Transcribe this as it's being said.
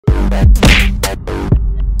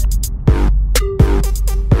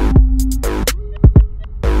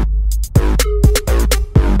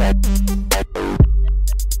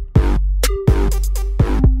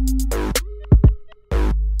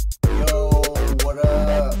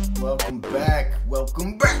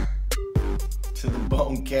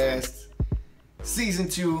Season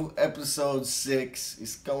 2, Episode 6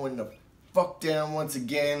 is going to fuck down once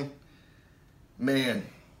again. Man,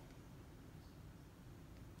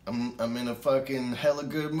 I'm in a fucking hella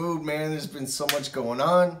good mood, man. There's been so much going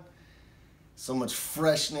on. So much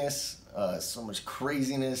freshness, so much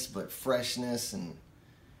craziness, but freshness and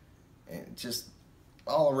just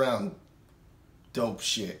all around dope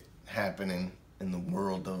shit happening in the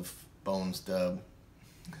world of Bones Dub.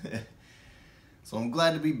 So I'm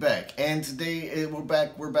glad to be back, and today we're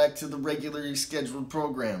back to the regularly scheduled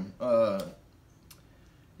program.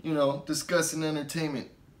 Discussing entertainment.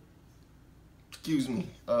 Excuse me.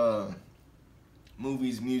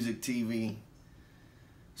 Movies, music, TV,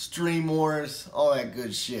 stream wars, all that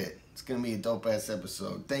good shit. It's gonna be a dope ass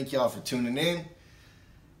episode. Thank y'all for tuning in.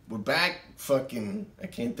 We're back. I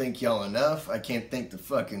can't thank y'all enough. I can't thank the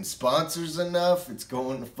fucking sponsors enough. It's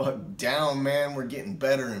going to fuck down, man. We're getting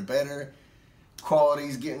better and better.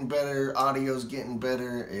 Quality's getting better, audio's getting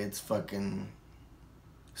better. It's fucking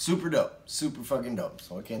super dope, super fucking dope.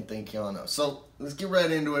 So I can't thank y'all enough. So let's get right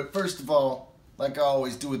into it. First of all, like I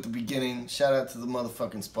always do at the beginning, shout out to the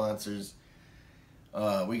motherfucking sponsors.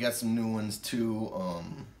 We got some new ones too,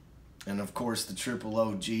 and of course the triple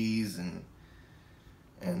OGs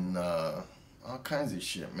and all kinds of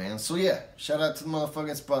shit, man. So yeah, shout out to the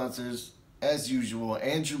motherfucking sponsors as usual.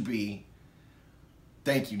 Andrew B.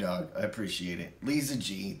 Thank you, dog. I appreciate it. Lisa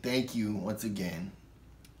G, thank you once again.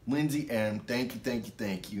 Lindsay M, thank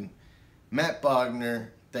you. Matt Bogner,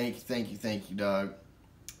 thank you, dog.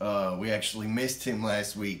 We actually missed him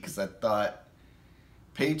last week because I thought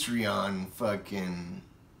Patreon fucking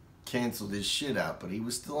canceled his shit out, but he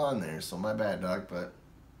was still on there, so my bad, dog, but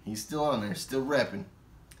he's still on there, still repping.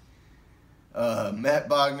 Matt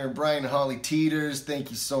Bogner, Brian Holly Teeters, thank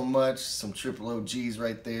you so much. Some triple OGs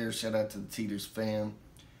right there. Shout out to the Teeters fam.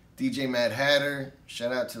 DJ Mad Hatter,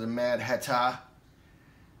 shout out to the Mad Hatter.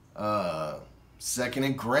 Second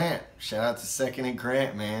and Grant, shout out to Second and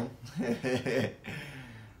Grant, man.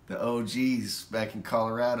 The OGs back in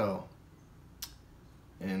Colorado.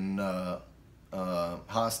 And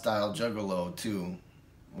Hostile Juggalo too,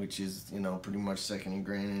 which is, pretty much Second and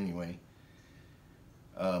Grant anyway.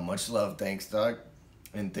 Much love, thanks, dog,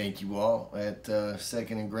 and thank you all at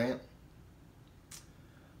Second and Grant.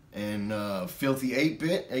 And Filthy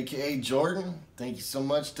 8-Bit, aka Jordan, thank you so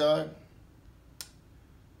much, dog.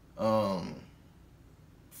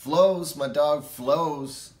 Flows, my dog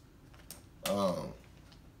Flows, from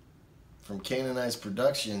Canonized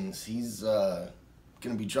Productions, he's gonna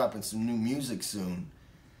be dropping some new music soon,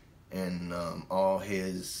 and all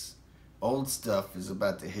his old stuff is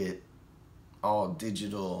about to hit all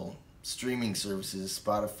digital streaming services,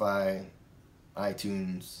 Spotify,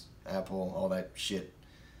 iTunes, Apple, all that shit.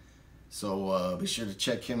 So be sure to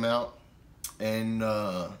check him out. And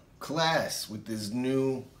Class with his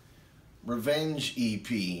new Revenge EP.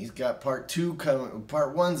 He's got part 2 coming.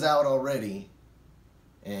 Part 1's out already,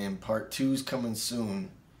 and part 2's coming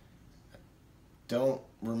soon. Don't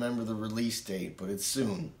remember the release date, but it's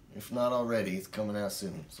soon. If not already, it's coming out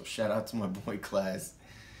soon. So shout out to my boy Class.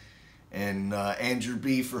 And Andrew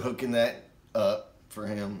B for hooking that up for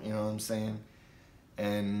him, you know what I'm saying?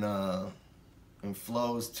 And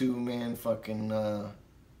Flows too, man, fucking,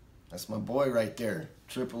 that's my boy right there.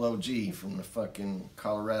 Triple OG from the fucking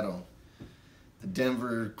Colorado. The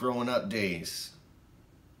Denver growing up days.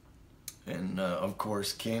 And, of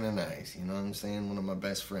course, Canonized, you know what I'm saying? One of my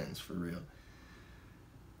best friends, for real.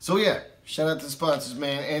 So yeah, shout out to the sponsors,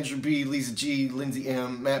 man. Andrew B, Lisa G, Lindsay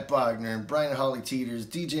M, Matt Bogner, Brian Holly Teeters,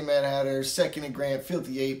 DJ Mad Hatter, Second and Grant,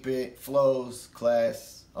 Filthy 8-Bit, Flows,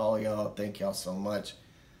 Class, all y'all. Thank y'all so much.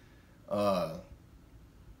 I'm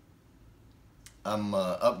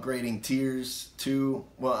upgrading tiers too.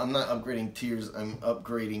 Well, I'm not upgrading tiers. I'm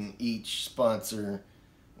upgrading each sponsor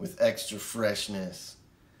with extra freshness,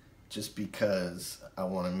 just because I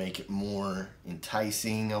want to make it more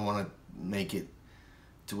enticing. I want to make it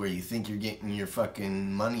to where you think you're getting your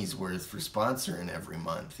fucking money's worth for sponsoring every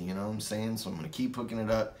month, you know what I'm saying? So I'm going to keep hooking it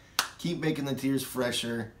up, keep making the tiers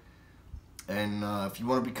fresher, and if you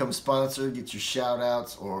want to become a sponsor, get your shout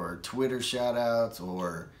outs, or Twitter shout outs,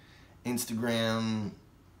 or Instagram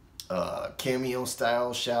cameo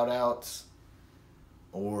style shout outs,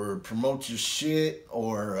 or promote your shit,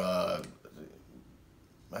 or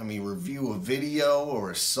review a video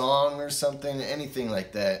or a song or something, anything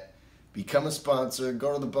like that. become a sponsor.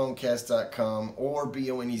 Go to thebonecast.com or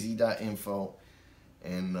bonez.info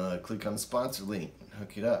and click on the sponsor link and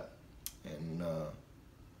hook it up. And I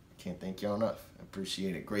can't thank y'all enough. I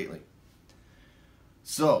appreciate it greatly.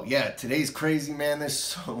 So, yeah, today's crazy, man. There's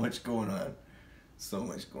so much going on. So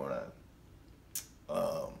much going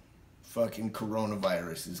on. Fucking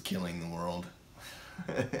coronavirus is killing the world.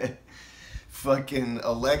 Fucking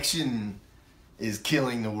election is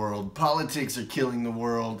killing the world. Politics are killing the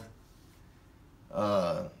world.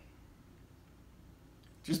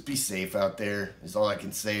 Just be safe out there is all I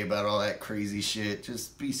can say about all that crazy shit.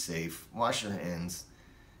 Just be safe. Wash your hands.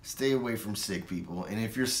 Stay away from sick people. And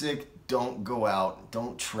if you're sick, don't go out.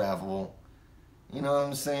 Don't travel. You know what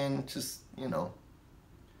I'm saying? Just, you know,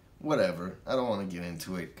 whatever. I don't want to get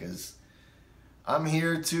into it because I'm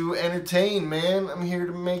here to entertain, man. I'm here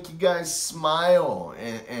to make you guys smile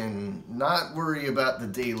and not worry about the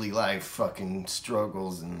daily life fucking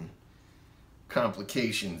struggles and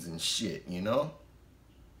complications and shit, you know?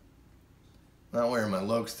 Not wearing my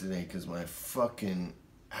Lokes today because my fucking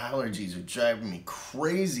allergies are driving me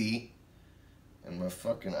crazy. And my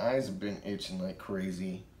fucking eyes have been itching like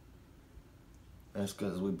crazy. That's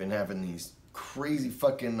because we've been having these crazy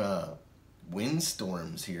fucking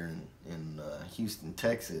windstorms here in Houston,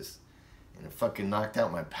 Texas. And it fucking knocked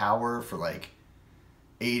out my power for like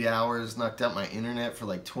 8 hours. Knocked out my internet for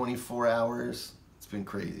like 24 hours. It's been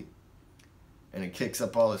crazy. And it kicks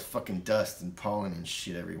up all this fucking dust and pollen and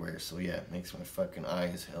shit everywhere. So yeah, it makes my fucking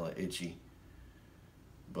eyes hella itchy.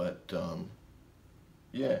 But,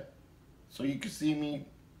 yeah. So you can see me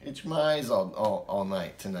itch my eyes all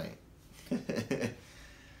night tonight.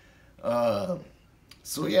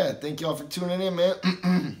 So yeah, thank y'all for tuning in,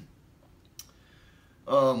 man.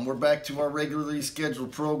 We're back to our regularly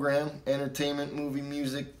scheduled program. Entertainment, movie,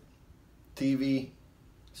 music, TV,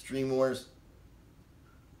 Stream Wars.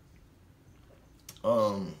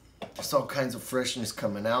 There's all kinds of freshness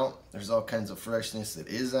coming out. There's all kinds of freshness that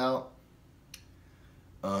is out.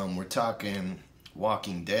 We're talking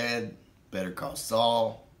Walking Dead, Better Call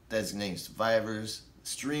Saul, Designated Survivors,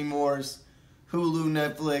 Stream Wars, Hulu,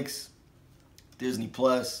 Netflix, Disney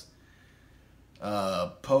Plus,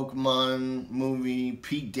 Pokemon movie,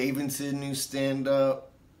 Pete Davidson new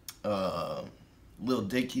stand-up, Lil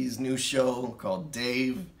Dicky's new show called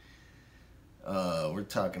Dave. We're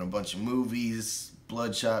talking a bunch of movies,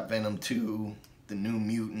 Bloodshot, Venom 2, The New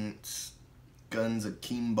Mutants, Guns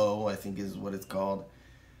Akimbo, I think is what it's called.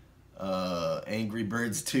 Angry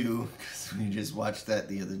Birds 2, because we just watched that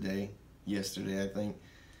the other day, yesterday I think.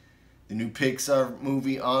 The new Pixar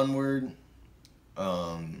movie Onward,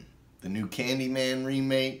 the new Candyman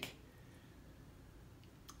remake,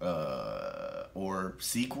 or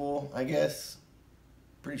sequel, I guess.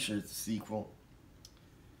 Pretty sure it's a sequel.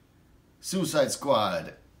 Suicide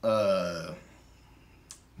Squad,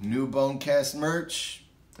 new Bonecast merch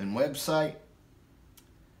and website.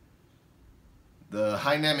 The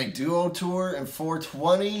Dynamic Duo Tour in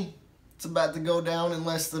 420. It's about to go down in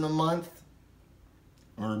less than a month.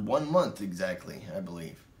 Or 1 month exactly, I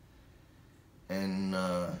believe. And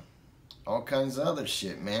all kinds of other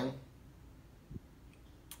shit, man.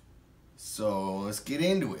 So let's get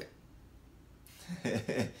into it.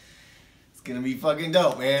 It's gonna be fucking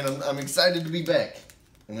dope, man. I'm excited to be back.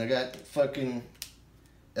 And I got fucking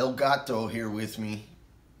El Gato here with me.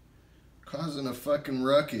 Causing a fucking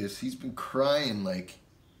ruckus. He's been crying like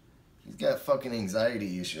he's got fucking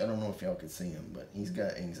anxiety issues. I don't know if y'all can see him, but he's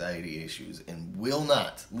got anxiety issues and will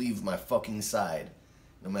not leave my fucking side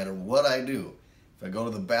no matter what I do. If I go to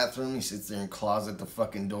the bathroom, he sits there and claws at the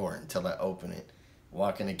fucking door until I open it.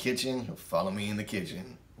 Walk in the kitchen, he'll follow me in the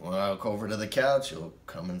kitchen. Walk over to the couch, he'll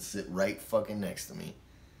come and sit right fucking next to me.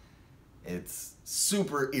 It's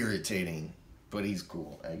super irritating, but he's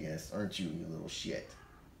cool, I guess. Aren't you, you little shit?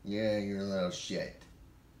 Yeah, you're a little shit.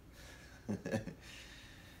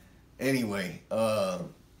 Anyway,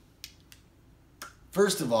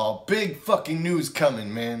 first of all, big fucking news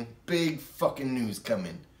coming, man. Big fucking news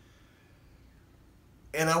coming.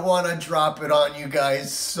 And I want to drop it on you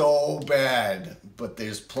guys so bad. But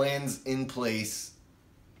there's plans in place.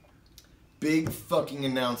 Big fucking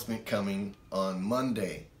announcement coming on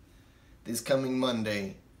Monday. This coming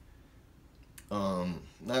Monday.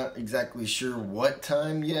 Not exactly sure what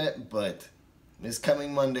time yet, but this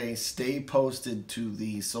coming Monday, stay posted to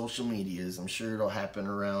the social medias. I'm sure it'll happen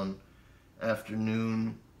around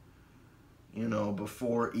afternoon, you know,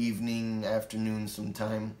 before evening, afternoon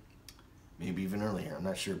sometime. Maybe even earlier, I'm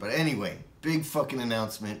not sure. But anyway, big fucking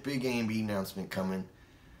announcement, big A&B announcement coming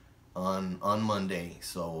on Monday.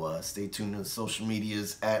 So stay tuned to the social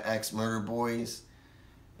medias at Axe Murder Boys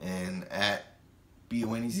and at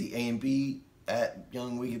BONEZAMB, at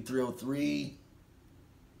Young Wicked 303,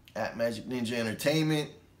 at Magic Ninja Entertainment.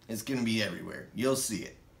 It's gonna be everywhere. You'll see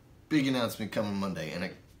it. Big announcement coming Monday, and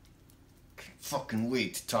I can't fucking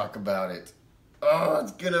wait to talk about it. Oh,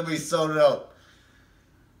 it's gonna be so dope.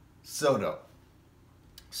 So dope.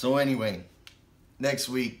 So anyway, next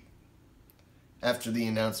week, after the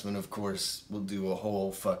announcement, of course, we'll do a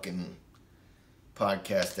whole fucking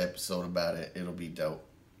podcast episode about it. It'll be dope.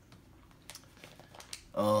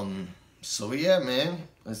 So yeah, man,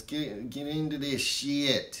 let's get into this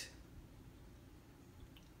shit.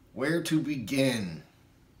 Where to begin?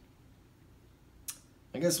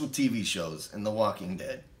 I guess with TV shows and The Walking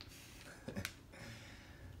Dead.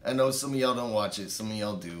 I know some of y'all don't watch it, some of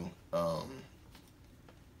y'all do. I'm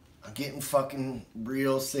getting fucking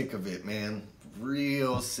real sick of it, man.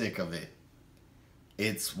 Real sick of it.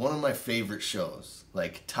 It's one of my favorite shows.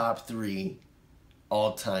 Like, top 3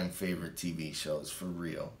 all-time favorite TV shows, for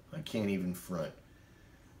real. I can't even front.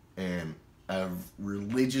 And I've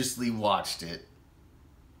religiously watched it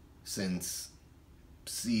since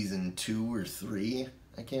season 2 or 3,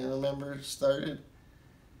 I can't remember, started.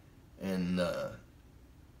 And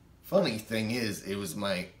funny thing is, it was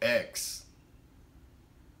my ex,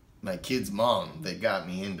 my kid's mom, that got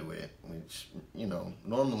me into it, which, you know,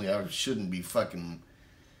 normally I shouldn't be fucking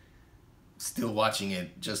still watching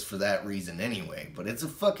it just for that reason anyway, but it's a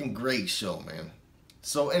fucking great show, man.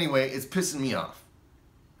 So anyway, it's pissing me off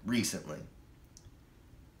recently.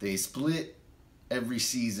 They split every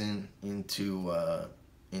season into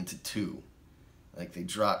 2. Like, they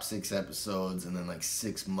drop 6 episodes, and then like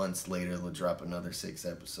 6 months later they'll drop another 6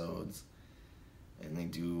 episodes. And they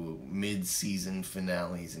do mid-season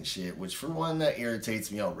finales and shit, which for one, that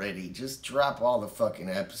irritates me already. Just drop all the fucking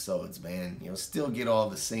episodes, man. You'll still get all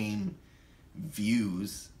the same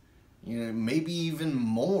views, you know, maybe even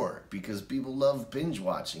more, because people love binge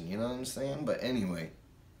watching, you know what I'm saying? But anyway,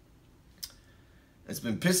 it's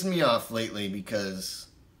been pissing me off lately because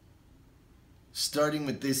starting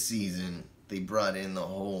with this season, they brought in the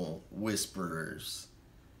whole Whisperers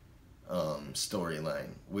storyline,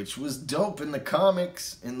 which was dope in the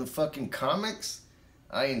comics. In the fucking comics,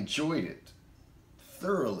 I enjoyed it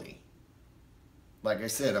thoroughly. Like I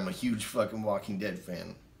said, I'm a huge fucking Walking Dead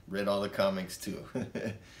fan. Read all the comics too.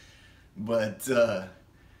 But,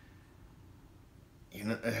 you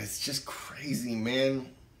know, it's just crazy, man.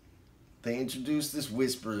 They introduced this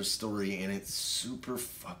Whisperer story, and it's super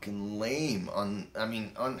fucking lame.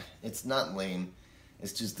 It's not lame.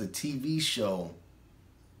 It's just the TV show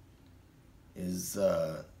is,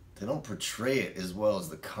 they don't portray it as well as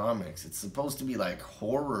the comics. It's supposed to be like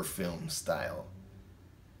horror film style.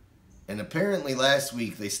 And apparently last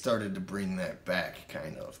week they started to bring that back,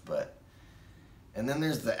 kind of, but... And then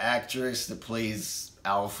there's the actress that plays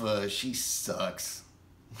Alpha. She sucks.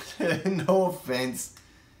 No offense.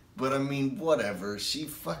 But I mean, whatever. She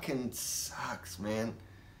fucking sucks, man.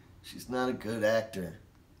 She's not a good actor.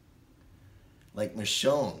 Like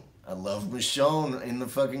Michonne. I love Michonne in the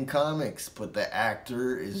fucking comics, but the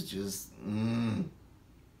actor is just,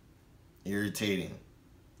 irritating.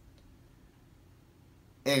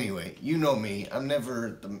 Anyway, you know me. I'm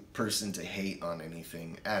never the person to hate on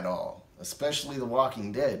anything at all. Especially The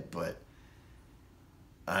Walking Dead, but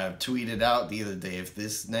I tweeted out the other day, if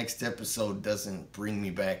this next episode doesn't bring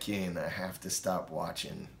me back in, I have to stop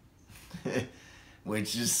watching.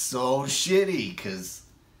 Which is so shitty, because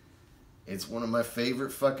it's one of my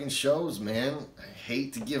favorite fucking shows, man. I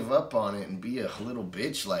hate to give up on it and be a little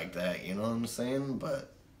bitch like that, you know what I'm saying?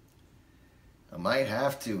 But I might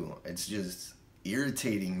have to. It's just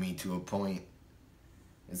irritating me to a point.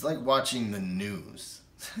 It's like watching the news.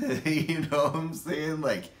 You know what I'm saying?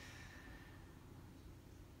 Like,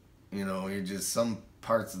 you know, you're just, some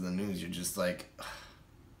parts of the news, you're just like,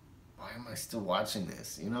 why am I still watching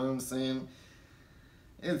this? You know what I'm saying?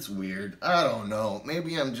 It's weird. I don't know.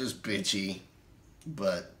 Maybe I'm just bitchy,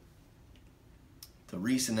 but the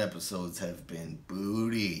recent episodes have been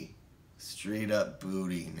booty. Straight up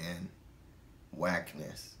booty, man.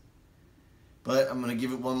 Whackness. But I'm going to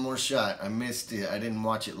give it one more shot. I missed it. I didn't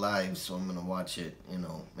watch it live, so I'm going to watch it, you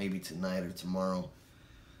know, maybe tonight or tomorrow.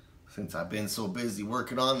 Since I've been so busy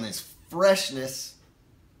working on this freshness.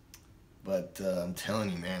 But I'm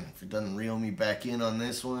telling you, man, if it doesn't reel me back in on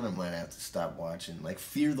this one, I might have to stop watching. Like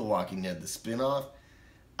Fear the Walking Dead, the spinoff,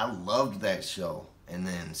 I loved that show. And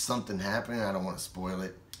then something happened. I don't want to spoil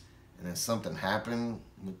it. And then something happened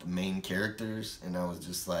with the main characters. And I was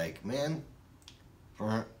just like, man...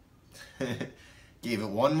 Gave it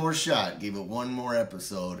one more shot, gave it one more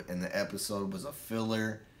episode, and the episode was a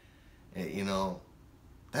filler. You know,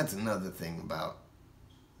 that's another thing about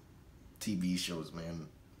TV shows, man.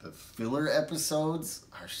 The filler episodes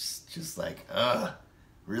are just like,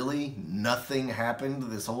 really? Nothing happened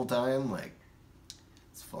this whole time? Like,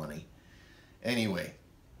 it's funny. Anyway,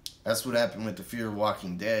 that's what happened with the Fear of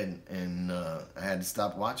Walking Dead, and I had to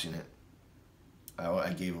stop watching it.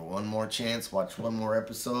 I gave it one more chance, watched one more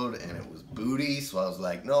episode, and it was booty, so I was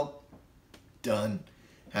like, nope, done.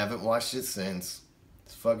 Haven't watched it since.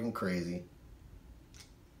 It's fucking crazy.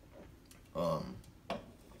 But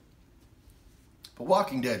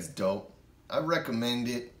Walking Dead's dope. I recommend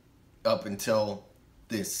it up until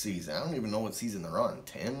this season. I don't even know what season they're on.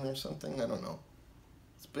 10 or something? I don't know.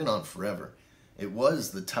 It's been on forever. It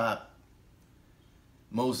was the top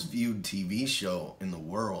most viewed TV show in the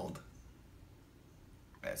world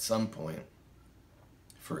at some point.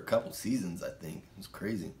 For a couple seasons, I think. It was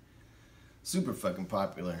crazy. Super fucking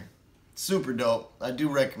popular. Super dope. I do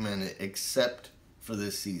recommend it, except for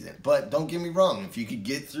this season. But don't get me wrong, if you could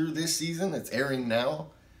get through this season that's airing now,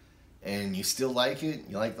 and you still like it,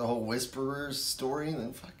 you like the whole Whisperers story,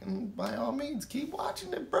 then fucking by all means, keep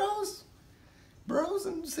watching it, bros. Bros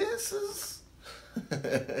and sisters.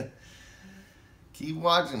 Keep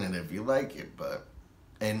watching it if you like it,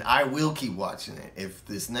 and I will keep watching it. If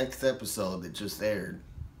this next episode that just aired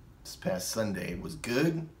this past Sunday was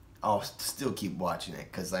good, I'll still keep watching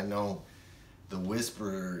it, because I know the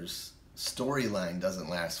Whisperers storyline doesn't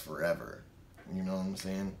last forever. You know what I'm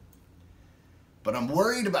saying? But I'm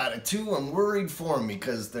worried about it too. I'm worried for them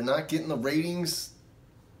because they're not getting the ratings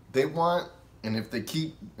they want, and if it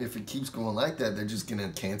keeps going like that, they're just gonna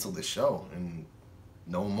cancel the show and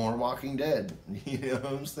no more Walking Dead. You know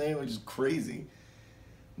what I'm saying? Which is crazy.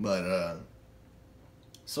 But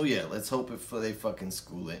so yeah, let's hope they fucking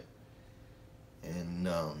school it, and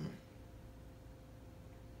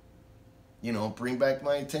bring back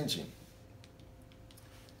my attention.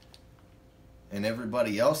 And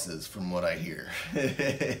everybody else's, from what I hear.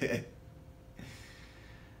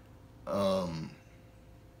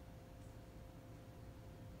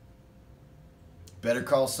 Better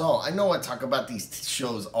Call Saul. I know I talk about these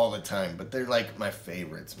shows all the time, but they're like my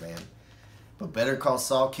favorites, man. But Better Call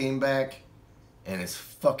Saul came back, and it's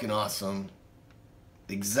fucking awesome.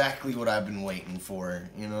 Exactly what I've been waiting for.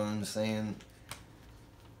 You know what I'm saying?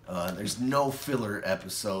 There's no filler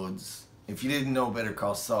episodes. If you didn't know Better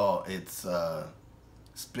Call Saul, it's a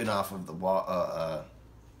spin-off of the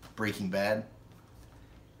Breaking Bad.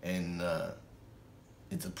 And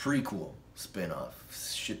it's a prequel spin-off.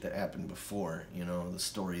 Shit that happened before, the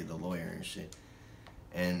story of the lawyer and shit.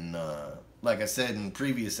 And like I said in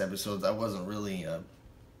previous episodes, I wasn't really a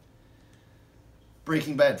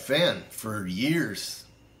Breaking Bad fan for years.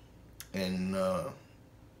 And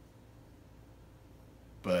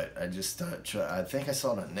but I just I think I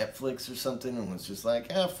saw it on Netflix or something and was just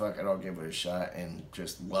like, fuck it, I'll give it a shot, and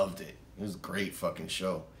just loved it. It was a great fucking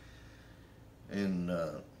show. And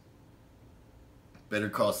Better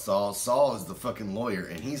Call Saul. Saul is the fucking lawyer,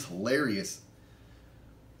 and he's hilarious.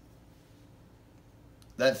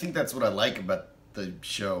 I think that's what I like about the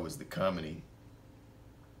show, is the comedy.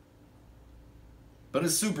 But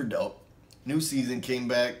it's super dope. New season came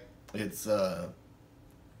back. It's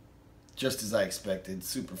just as I expected.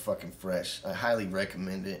 Super fucking fresh. I highly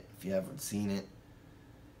recommend it if you haven't seen it.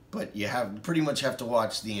 But you pretty much have to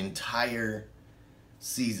watch the entire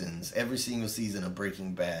seasons, every single season of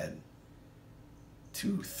Breaking Bad,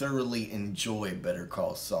 to thoroughly enjoy Better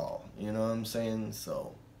Call Saul. You know what I'm saying?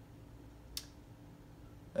 So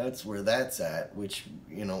that's where that's at, which,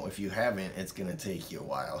 if you haven't, it's going to take you a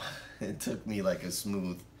while. It took me like a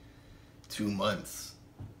smooth 2 months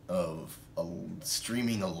of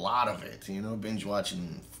streaming a lot of it, binge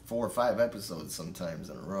watching 4 or 5 episodes sometimes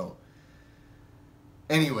in a row.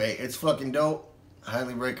 Anyway, it's fucking dope.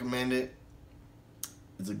 Highly recommend it.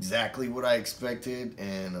 It's exactly what I expected,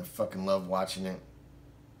 and I fucking love watching it.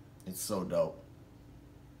 It's so dope.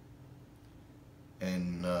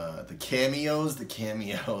 And the cameos.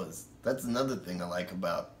 That's another thing I like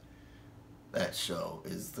about that show,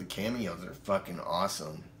 is the cameos are fucking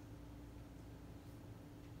awesome.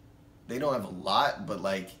 They don't have a lot, but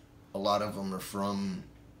like a lot of them are from,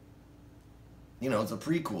 it's a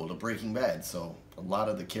prequel to Breaking Bad, so a lot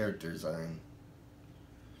of the characters are in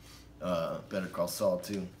Better Call Saul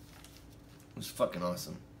too. It was fucking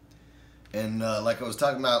awesome. And like I was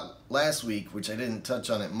talking about last week, which I didn't touch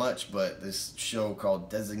on it much, but this show called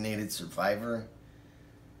Designated Survivor,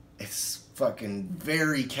 it's fucking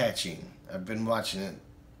very catching. I've been watching it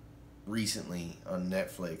recently on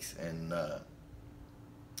Netflix, and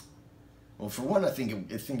well, for one, I think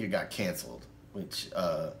it got canceled, which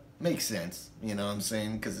makes sense. You know what I'm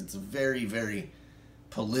saying? Because it's a very, very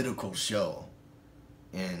political show,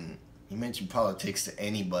 and you mention politics to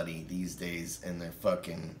anybody these days, and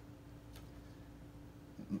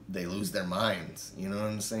they lose their minds. You know what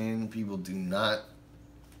I'm saying? People do not.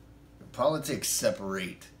 Politics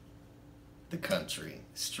separate the country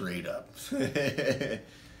straight up.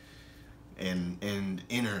 and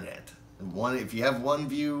internet. If you have one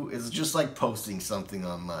view, it's just like posting something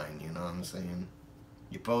online. You know what I'm saying?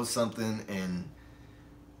 You post something, and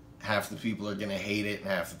half the people are gonna hate it, and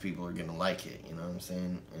half the people are gonna like it. You know what I'm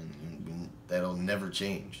saying? And that'll never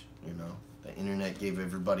change. You know, the internet gave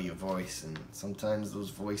everybody a voice, and sometimes those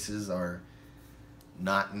voices are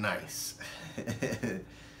not nice.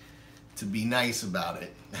 To be nice about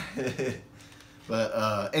it.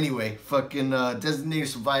 But anyway, fucking Designated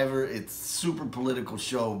Survivor. It's a super political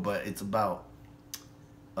show, but it's about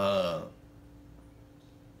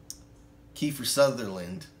Kiefer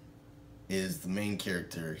Sutherland is the main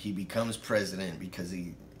character. He becomes president because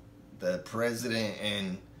the president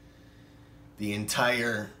and the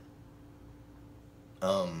entire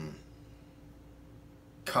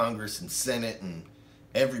Congress and Senate and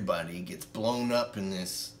everybody gets blown up in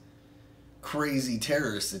this crazy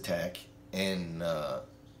terrorist attack, and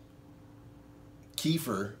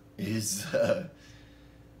Kiefer is the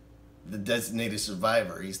designated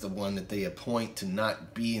survivor. He's the one that they appoint to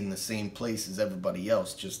not be in the same place as everybody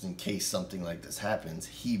else, just in case something like this happens.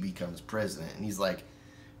 He becomes president, and he's like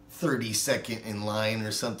 32nd in line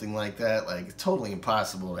or something like that. Like, it's totally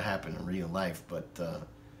impossible to happen in real life, but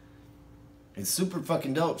it's super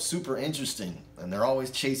fucking dope, super interesting, and they're always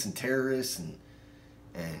chasing terrorists and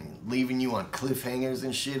leaving you on cliffhangers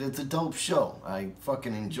and shit. It's a dope show. I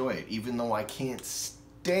fucking enjoy it, even though I can't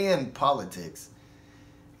stand politics.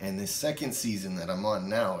 And this second season that I'm on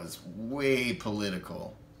now is way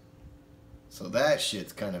political. So that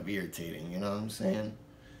shit's kind of irritating, you know what I'm saying?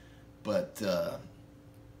 But this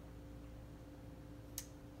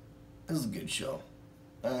is a good show.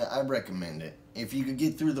 I recommend it. If you could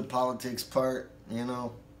get through the politics part, you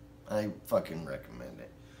know, I fucking recommend it.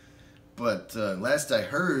 But last I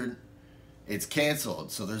heard, it's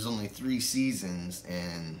canceled. So there's only 3 seasons,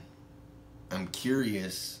 and I'm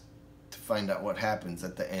curious to find out what happens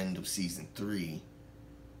at the end of season 3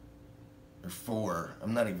 or 4.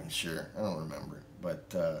 I'm not even sure. I don't remember. But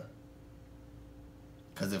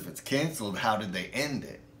because if it's canceled, how did they end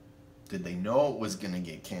it? Did they know it was going to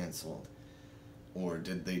get canceled? Or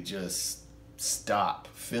did they just stop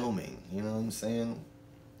filming? You know what I'm saying?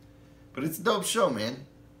 But it's a dope show, man.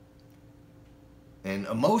 And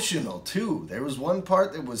emotional, too. There was one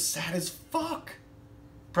part that was sad as fuck.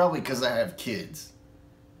 Probably because I have kids.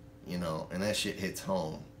 You know, and that shit hits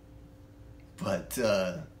home. But,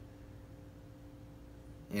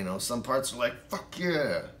 you know, some parts are like, fuck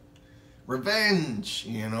yeah. Revenge.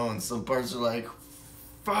 You know, and some parts are like,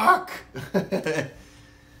 fuck.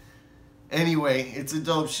 Anyway, it's a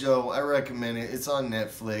dope show. I recommend it. It's on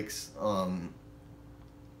Netflix.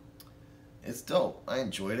 It's dope. I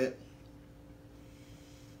enjoyed it.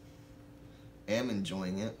 Am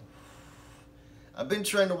enjoying it. I've been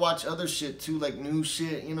trying to watch other shit too, like new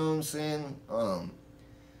shit, you know what I'm saying?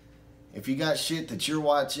 If you got shit that you're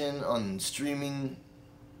watching on streaming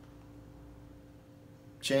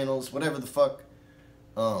channels, whatever the fuck,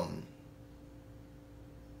 tell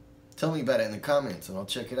me about it in the comments and I'll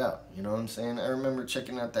check it out. You know what I'm saying? I remember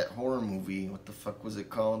checking out that horror movie. What the fuck was it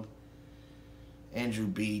called? Andrew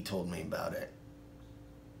B. told me about it.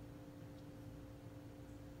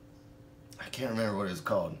 I can't remember what it was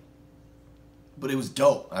called. But it was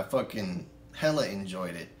dope. I fucking hella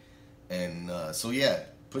enjoyed it. And so yeah,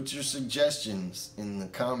 put your suggestions in the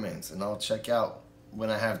comments and I'll check out, when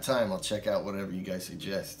I have time, I'll check out whatever you guys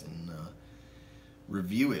suggest and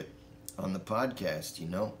review it on the podcast, you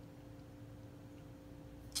know?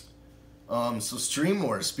 So Stream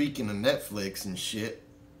Wars, speaking of Netflix and shit,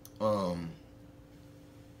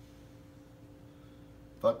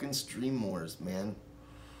 fucking Stream Wars, man.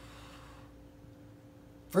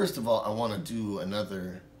 First of all, I want to do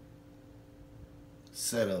another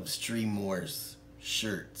set of Stream Wars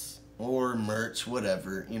shirts or merch,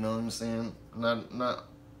 whatever, you know what I'm saying? Not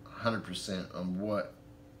 100% on what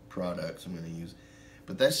products I'm going to use.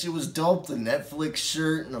 But that shit was dope, the Netflix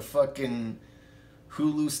shirt and the fucking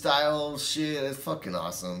Hulu style shit. It's fucking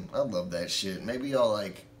awesome. I love that shit. Maybe I'll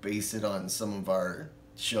like base it on some of our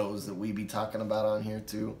shows that we be talking about on here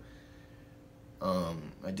too.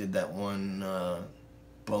 I did that one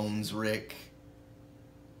Bones Rick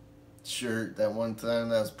shirt that one time.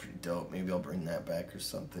 That was pretty dope. Maybe I'll bring that back or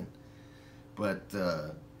something. But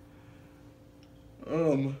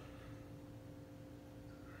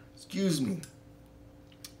excuse me.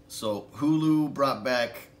 So Hulu brought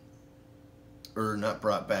back or not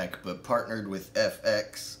brought back, but partnered with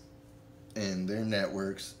FX and their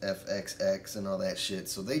networks, FXX and all that shit.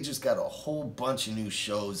 So they just got a whole bunch of new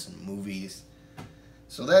shows and movies.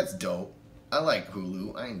 So that's dope. I like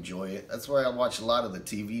Hulu. I enjoy it. That's why I watch a lot of the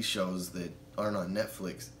TV shows that aren't on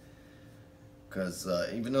Netflix. Because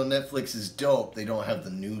even though Netflix is dope, they don't have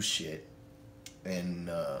the new shit. And,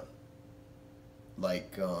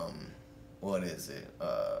 what is it?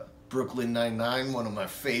 Brooklyn Nine-Nine, one of my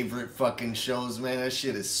favorite fucking shows, man. That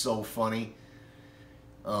shit is so funny.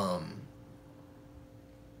 I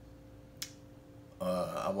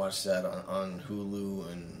watched that on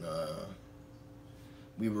Hulu, and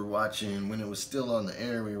we were watching, when it was still on the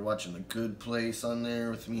air, we were watching The Good Place on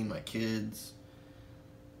there with me and my kids.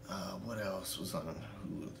 What else was on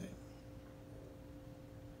Hulu?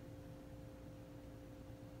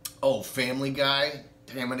 Oh, Family Guy.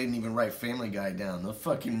 Damn, I didn't even write Family Guy down. The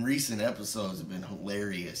fucking recent episodes have been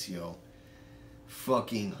hilarious, yo.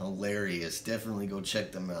 Fucking hilarious. Definitely go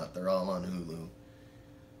check them out. They're all on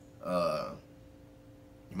Hulu.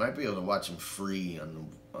 You might be able to watch them free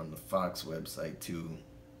on the Fox website too.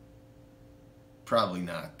 Probably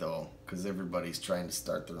not though, because everybody's trying to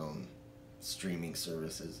start their own streaming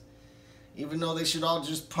services. Even though they should all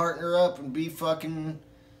just partner up and be fucking,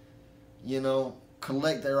 you know,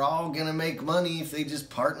 they're all gonna make money if they just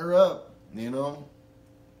partner up, you know?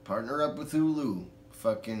 Partner up with Hulu,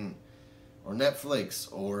 fucking, or Netflix,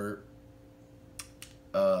 or,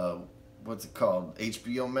 what's it called?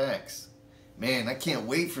 HBO Max. Man, I can't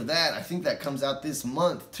wait for that. I think that comes out this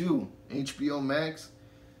month, too. HBO Max.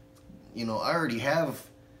 You know, I already have,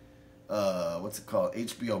 what's it called?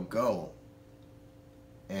 HBO Go.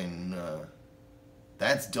 And,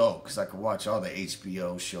 that's dope, because I can watch all the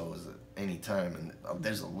HBO shows at any time. And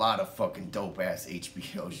there's a lot of fucking dope-ass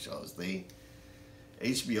HBO shows.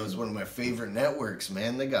 HBO is one of my favorite networks,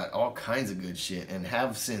 man. They got all kinds of good shit, and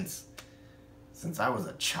have since I was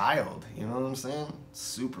a child. You know what I'm saying?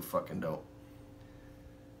 Super fucking dope.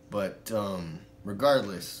 But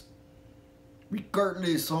regardless,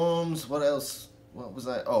 Holmes, what else? What was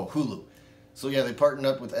that? Oh, Hulu. So yeah, they partnered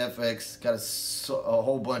up with FX. Got a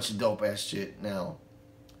whole bunch of dope ass shit now.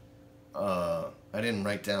 I didn't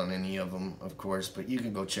write down any of them, of course, but you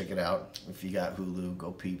can go check it out if you got Hulu.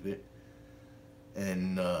 Go peep it.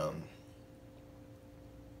 And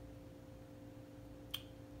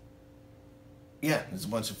yeah, there's a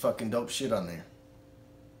bunch of fucking dope shit on there.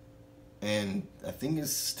 And I think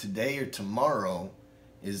it's today or tomorrow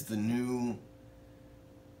is the new,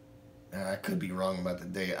 I could be wrong about the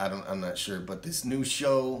day, I'm not sure, but this new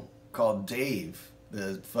show called Dave,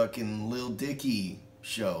 the fucking Lil Dicky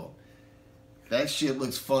show. That shit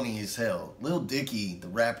looks funny as hell. Lil Dicky, the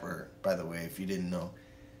rapper, by the way, if you didn't know,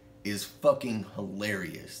 is fucking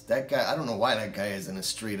hilarious. That guy, I don't know why that guy isn't a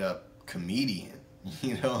straight up comedian.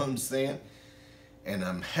 You know what I'm saying? And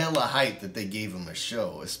I'm hella hyped that they gave him a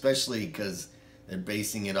show, especially because they're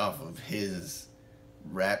basing it off of his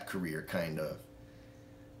rap career, kind of.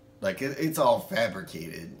 Like, it's all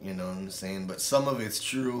fabricated, you know what I'm saying? But some of it's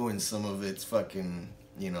true and some of it's fucking,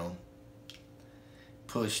 you know,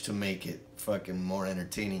 pushed to make it fucking more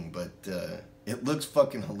entertaining. But it looks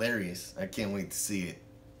fucking hilarious. I can't wait to see it.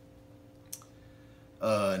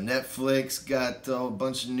 Netflix got a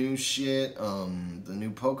bunch of new shit. The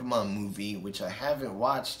new Pokemon movie, which I haven't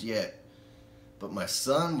watched yet, but my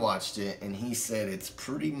son watched it and he said it's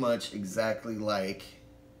pretty much exactly like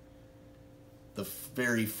the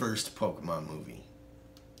very first Pokemon movie.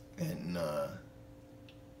 And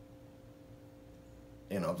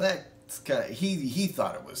you know, that's kind of, he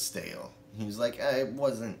thought it was stale. He was like, it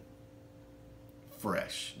wasn't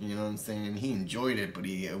fresh, you know what I'm saying? He enjoyed it, but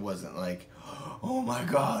it wasn't like, oh my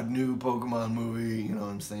god, new Pokemon movie, you know what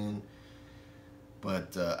I'm saying?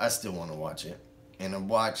 But I still want to watch it. And I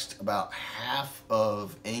watched about half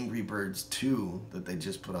of Angry Birds 2 that they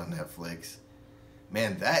just put on Netflix.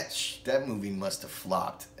 Man, that movie must have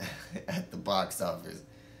flopped at the box office,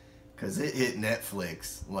 because it hit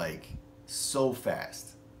Netflix like so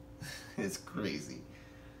fast. It's crazy.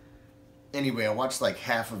 Anyway, I watched like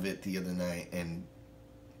half of it the other night and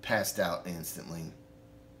passed out instantly.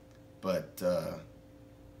 But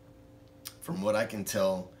from what I can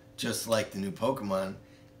tell, just like the new Pokemon,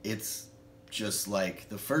 it's just like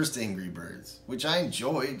the first Angry Birds, which I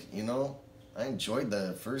enjoyed, you know. I enjoyed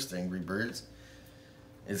the first Angry Birds.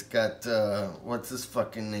 It's got, what's his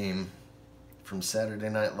fucking name from Saturday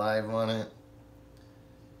Night Live on it?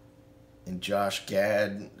 And Josh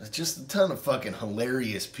Gad. Just a ton of fucking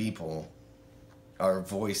hilarious people are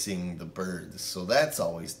voicing the birds, so that's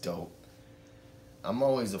always dope. I'm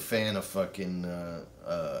always a fan of fucking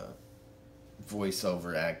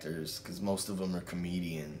voiceover actors, because most of them are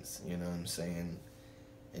comedians, you know what I'm saying?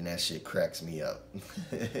 And that shit cracks me up.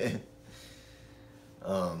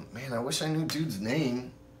 Man, I wish I knew dude's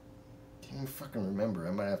name. Can't even fucking remember.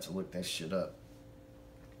 I might have to look that shit up.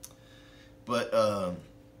 But,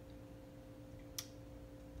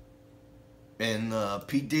 and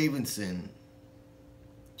Pete Davidson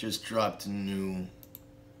just dropped a new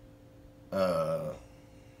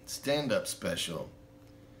stand-up special,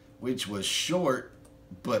 which was short,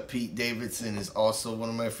 but Pete Davidson is also one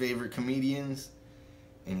of my favorite comedians,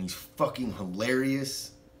 and he's fucking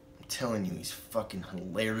hilarious. I'm telling you, he's fucking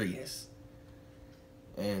hilarious.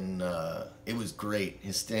 And it was great.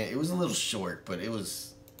 It was a little short, but it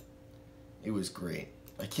was great.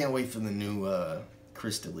 I can't wait for the new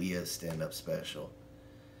Chris D'Elia stand-up special.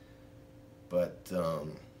 But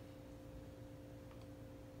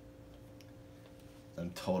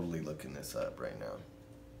I'm totally looking this up right now.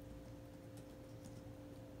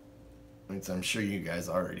 I'm sure you guys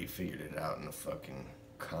already figured it out in the fucking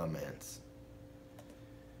comments.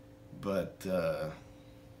 But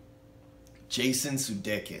Jason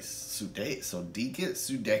Sudeikis.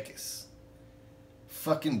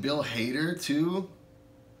 Fucking Bill Hader too.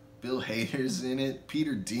 Bill Hader's in it.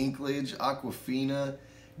 Peter Dinklage, Awkwafina,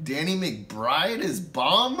 Danny McBride is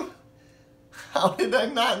Bomb. How did I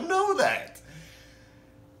not know that?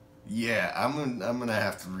 Yeah, I'm gonna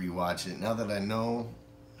have to rewatch it now that I know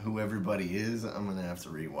who everybody is. I'm gonna have to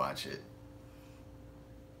rewatch it.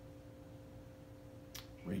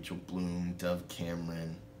 Rachel Bloom, Dove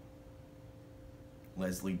Cameron,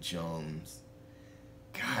 Leslie Jones.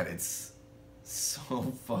 God, it's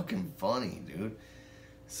so fucking funny, dude.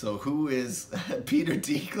 So who is Peter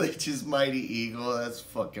Dinklage's Mighty Eagle? That's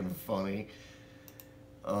fucking funny.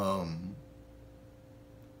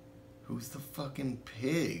 Who's the fucking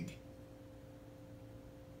pig?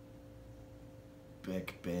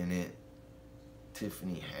 Beck Bennett,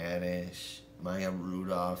 Tiffany Haddish, Maya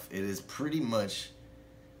Rudolph. It is pretty much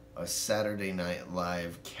a Saturday Night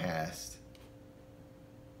Live cast.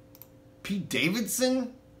 Pete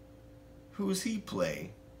Davidson? Who does he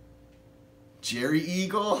play? Jerry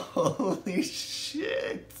Eagle? Holy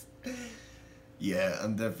shit. Yeah,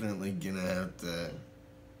 I'm definitely gonna have to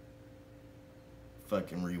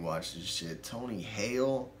fucking rewatch this shit. Tony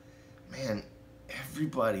Hale. Man,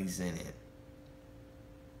 everybody's in it.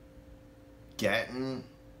 Gatton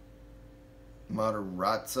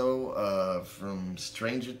Matarazzo from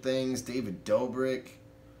Stranger Things. David Dobrik.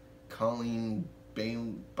 Colleen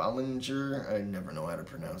Ballinger. I never know how to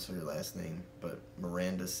pronounce her last name, but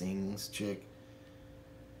Miranda Sings chick.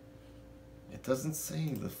 It doesn't say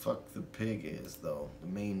the fuck the pig is, though. The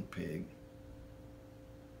main pig.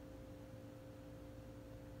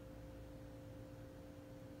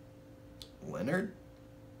 Leonard?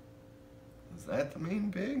 Is that the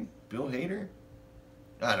main pig? Bill Hader?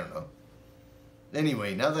 I don't know.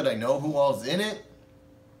 Anyway, now that I know who all's in it,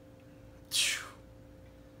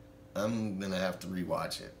 I'm gonna have to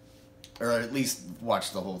rewatch it. Or at least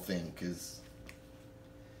watch the whole thing, because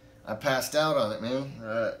I passed out on it, man.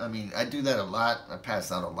 I mean, I do that a lot. I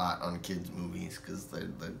pass out a lot on kids' movies, because they're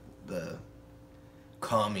the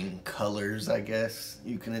calming colors, I guess,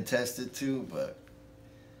 you can attest it to, but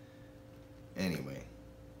anyway.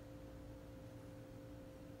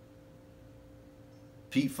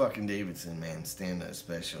 Pete fucking Davidson, man, stand-up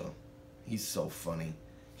special. He's so funny.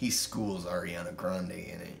 He schools Ariana Grande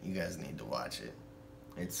in it. You guys need to watch it.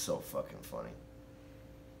 It's so fucking funny.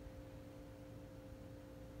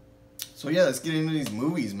 So yeah, let's get into these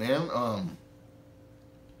movies, man. I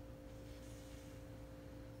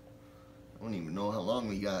don't even know how long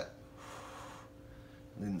we got.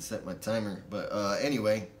 I didn't set my timer, but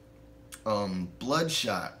anyway,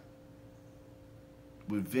 Bloodshot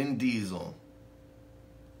with Vin Diesel.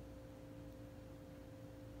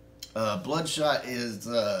 Bloodshot is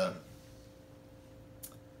a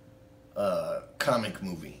comic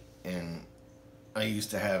movie, and I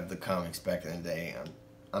used to have the comics back in the day.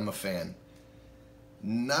 I'm a fan.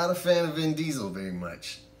 Not a fan of Vin Diesel very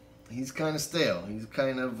much. He's kind of stale. He's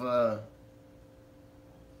kind of, I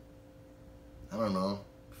don't know,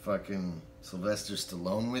 fucking Sylvester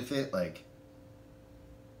Stallone with it. Like,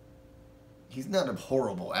 he's not a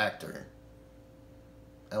horrible actor.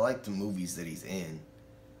 I like the movies that he's in.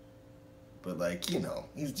 But, like, you know,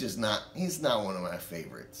 he's not one of my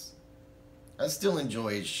favorites. I still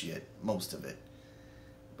enjoy his shit, most of it.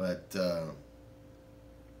 But,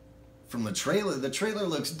 from the trailer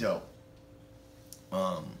looks dope.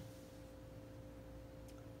 I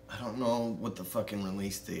don't know what the fucking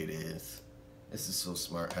release date is. This is so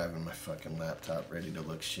smart, having my fucking laptop ready to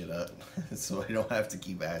look shit up so I don't have to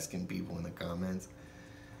keep asking people in the comments.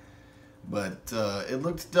 But it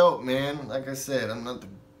looked dope, man. Like I said, I'm not the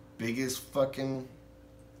biggest fucking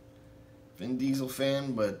Vin Diesel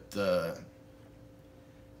fan, but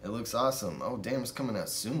it looks awesome. Oh, damn, it's coming out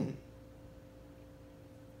soon.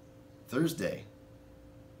 Thursday.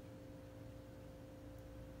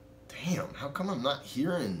 Damn, how come I'm not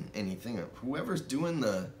hearing anything? Whoever's doing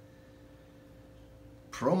the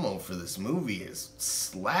promo for this movie is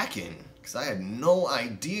slacking, because I had no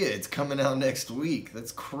idea it's coming out next week.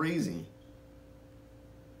 That's crazy.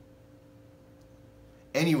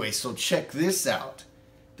 Anyway, so check this out.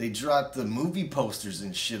 They dropped the movie posters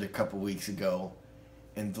and shit a couple weeks ago,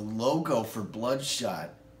 and the logo for Bloodshot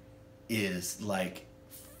is like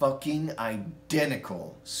fucking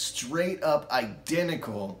identical, straight up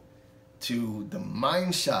identical to the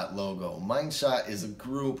Mindshot logo. Mindshot is a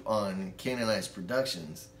group on Canonized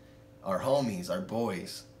Productions. Our homies, our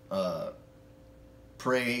boys,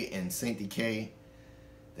 Prey and Saint Decay,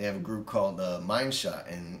 they have a group called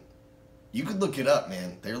Mindshot, and you could look it up,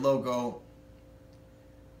 man. Their logo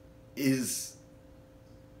is,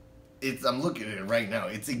 I'm looking at it right now.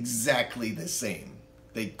 It's exactly the same.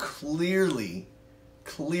 They clearly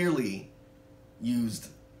used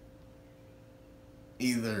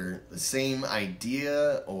either the same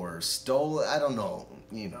idea or stole it. I don't know.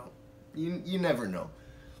 You know, you never know.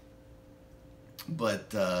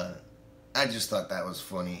 But I just thought that was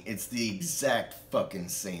funny. It's the exact fucking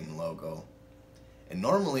same logo. And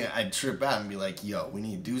normally I'd trip out and be like, yo, we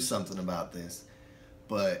need to do something about this.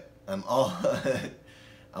 But I'm all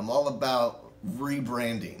I'm all about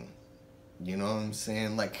rebranding. You know what I'm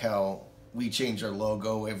saying? Like how we change our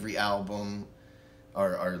logo every album,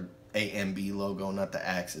 our AMB logo, not the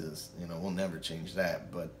Axis. You know, we'll never change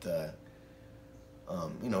that. But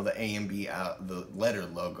you know, the AMB the letter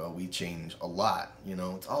logo, we change a lot. You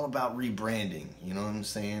know, it's all about rebranding. You know what I'm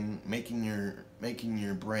saying? Making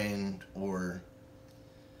your brand or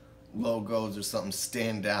logos or something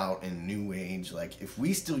stand out in new age. Like if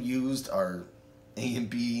we still used our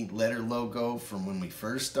AMB letter logo from when we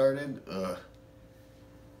first started,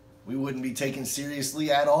 we wouldn't be taken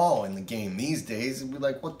seriously at all in the game these days. It'd be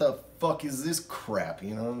like, what the fuck is this crap?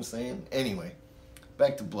 You know what I'm saying? Anyway,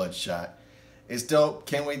 back to Bloodshot. It's dope.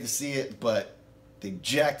 Can't wait to see it, but they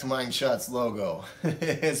jacked Mindshot's logo.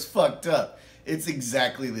 It's fucked up. It's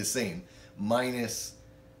exactly the same, minus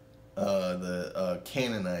the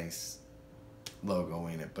Canonized logo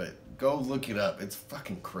in it. But go look it up. It's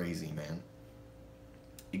fucking crazy, man.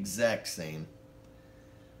 Exact same.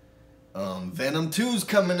 Venom 2's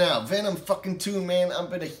coming out. Venom fucking 2, man.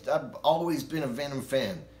 I've always been a Venom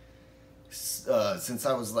fan. Since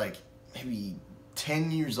I was like maybe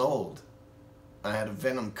 10 years old. I had a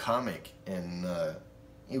Venom comic, and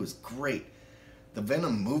it was great. The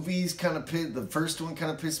Venom movies the first one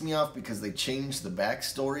kind of pissed me off because they changed the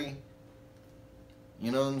backstory.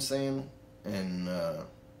 You know what I'm saying? And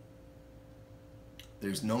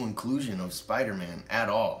there's no inclusion of Spider-Man at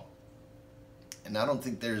all. And I don't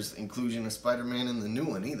think there's inclusion of Spider-Man in the new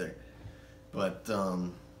one either. But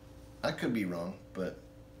I could be wrong, but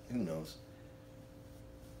who knows?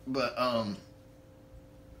 But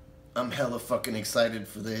I'm hella fucking excited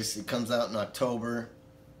for this. It comes out in October.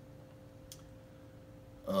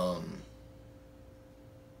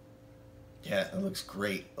 Yeah, it looks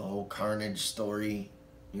great. The whole Carnage story,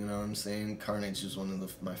 you know what I'm saying? Carnage is one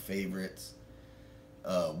of my favorites.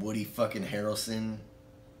 Woody fucking Harrelson,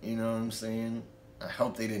 you know what I'm saying? I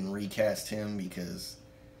hope they didn't recast him because,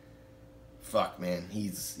 fuck, man,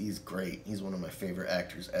 he's great. He's one of my favorite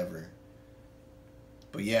actors ever.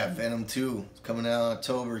 But yeah, Venom 2 is coming out in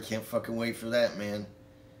October. Can't fucking wait for that, man.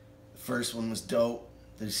 The first one was dope.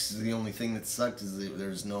 The only thing that sucked is that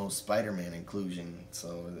there's no Spider-Man inclusion.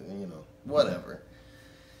 So, you know, whatever.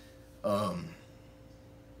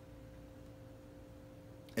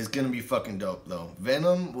 It's gonna be fucking dope, though.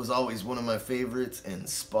 Venom was always one of my favorites, and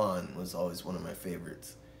Spawn was always one of my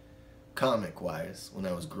favorites. Comic-wise, when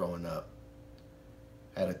I was growing up.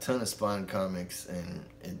 Had a ton of Spawn comics and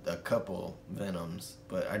a couple Venoms,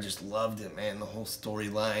 but I just loved it, man. The whole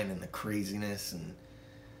storyline and the craziness,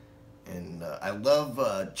 and I love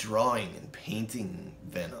drawing and painting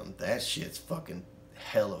Venom. That shit's fucking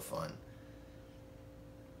hella fun.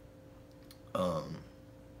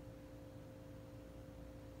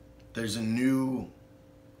 There's a new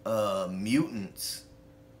Mutants.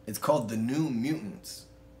 It's called The New Mutants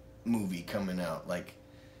movie coming out, like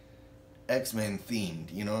X-Men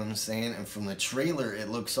themed, you know what I'm saying? And from the trailer, it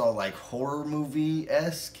looks all like horror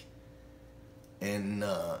movie-esque. And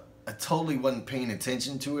I totally wasn't paying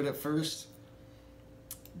attention to it at first.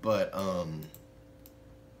 but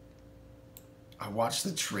I watched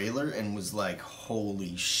the trailer and was like,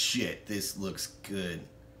 holy shit, this looks good.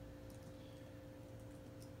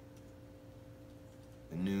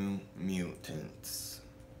 The New Mutants.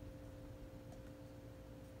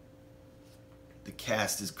 The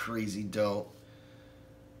cast is crazy dope.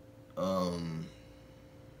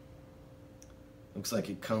 Looks like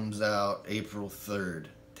it comes out April 3rd.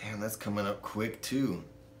 Damn, that's coming up quick too.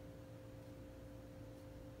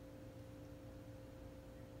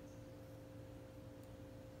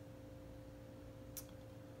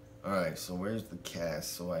 Alright, so where's the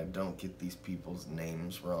cast so I don't get these people's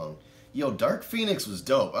names wrong? Yo, Dark Phoenix was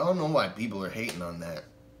dope. I don't know why people are hating on that.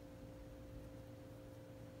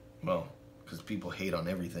 Well, because people hate on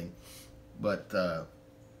everything. But,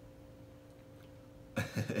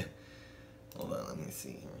 hold on, let me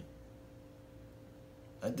see here.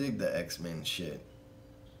 I dig the X-Men shit.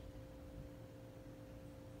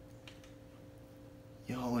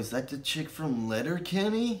 Yo, is that the chick from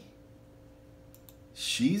Letterkenny?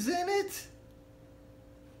 She's in it?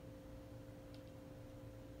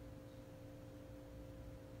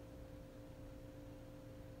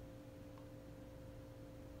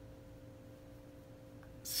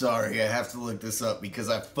 Sorry, I have to look this up because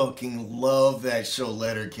I fucking love that show,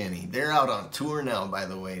 Letterkenny. They're out on tour now, by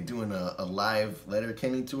the way, doing a live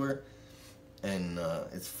Letterkenny tour. And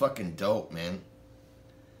it's fucking dope, man.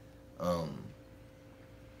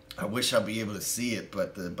 I wish I'd be able to see it,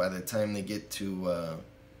 but by the time they get to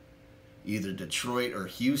either Detroit or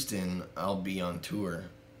Houston, I'll be on tour.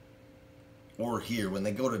 Or here. When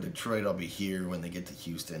they go to Detroit, I'll be here. When they get to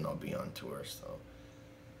Houston, I'll be on tour. So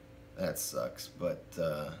that sucks. But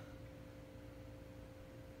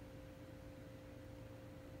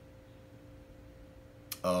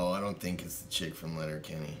oh, I don't think it's the chick from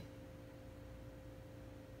Letterkenny.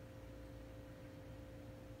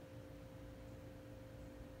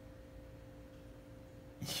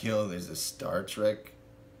 Yo, there's a Star Trek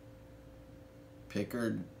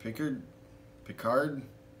Picard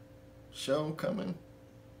show coming?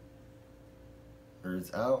 Or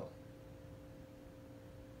it's out?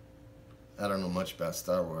 I don't know much about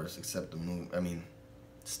Star Wars except the movie. I mean,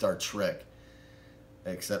 Star Trek,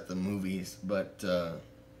 except the movies. But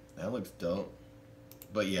that looks dope.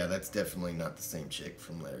 But yeah, that's definitely not the same chick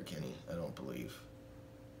from Letterkenny, I don't believe.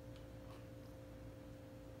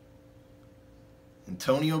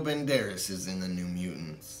 Antonio Banderas is in the New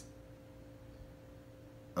Mutants.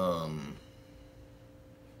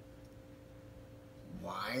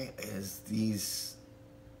 Why is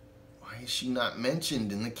she not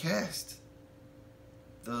mentioned in the cast?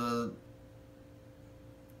 The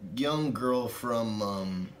young girl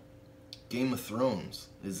from Game of Thrones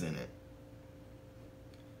is in it.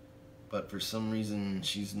 But for some reason,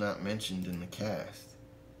 she's not mentioned in the cast.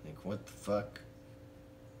 Like, what the fuck?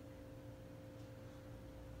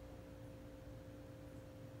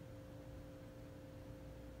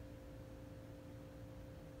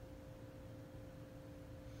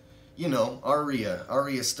 You know,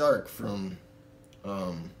 Arya Stark from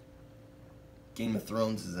Game of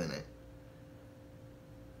Thrones is in it.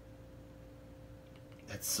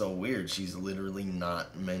 That's so weird. She's literally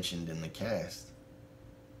not mentioned in the cast.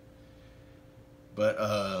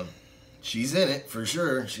 But she's in it for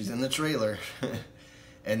sure. She's in the trailer.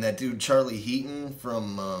 And that dude Charlie Heaton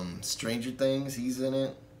from Stranger Things, he's in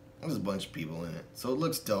it. There's a bunch of people in it. So it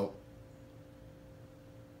looks dope.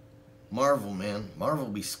 Marvel, man. Marvel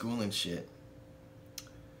be schooling shit.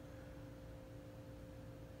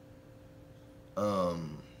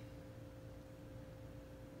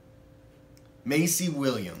 Macy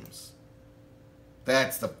Williams.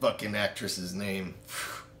 That's the fucking actress's name.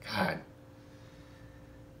 God.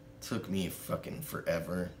 Took me fucking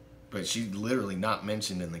forever. But she's literally not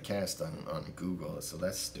mentioned in the cast on Google, so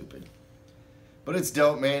that's stupid. But it's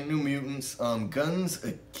dope, man. New Mutants. Guns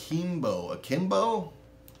Akimbo. Akimbo?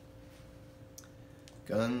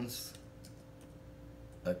 Guns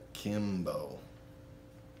Akimbo.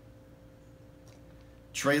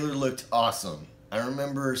 Trailer looked awesome. I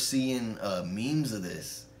remember seeing memes of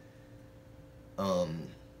this.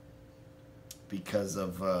 Because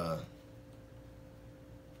of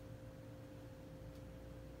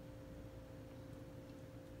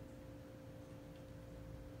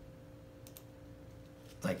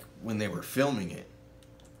like when they were filming it.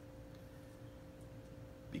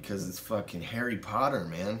 Because it's fucking Harry Potter,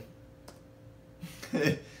 man.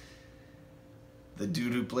 The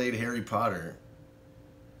dude who played Harry Potter,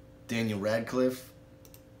 Daniel Radcliffe,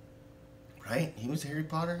 right? He was Harry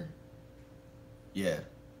Potter? Yeah.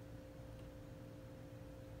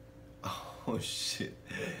 Oh, shit.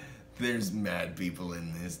 There's mad people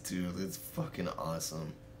in this too. That's fucking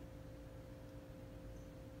awesome.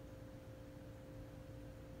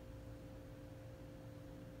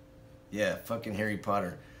 Yeah, fucking Harry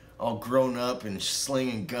Potter. All grown up and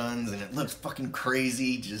slinging guns, and it looks fucking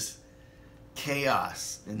crazy. Just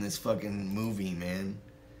chaos in this fucking movie, man.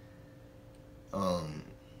 I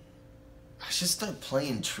should start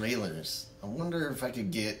playing trailers. I wonder if I could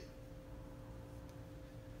get...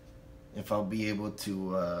 if I'll be able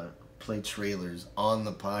to play trailers on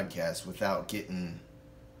the podcast without getting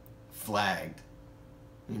flagged.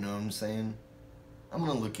 You know what I'm saying? I'm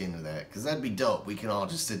gonna look into that, because that'd be dope. We can all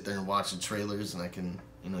just sit there and watch the trailers, and I can,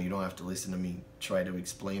 you know, you don't have to listen to me try to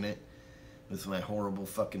explain it with my horrible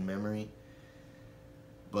fucking memory.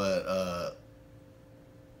 But,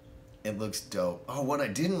 it looks dope. Oh, what I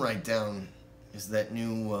didn't write down is that new,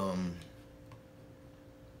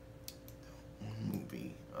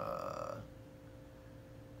 movie.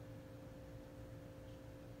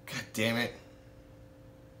 God damn it.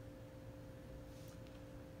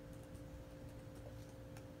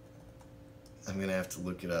 I'm gonna have to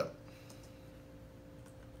look it up,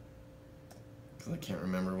 because I can't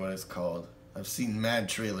remember what it's called. I've seen mad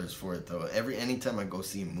trailers for it though. Anytime I go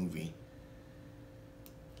see a movie,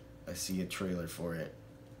 I see a trailer for it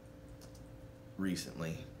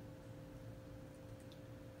recently.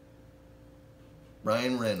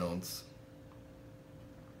 Ryan Reynolds.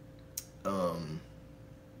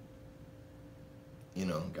 You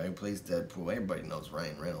know, guy who plays Deadpool. Everybody knows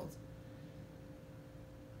Ryan Reynolds.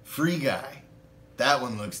 Free Guy. That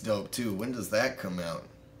one looks dope too. When does that come out?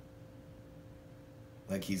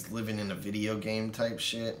 Like he's living in a video game type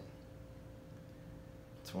shit.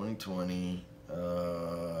 2020.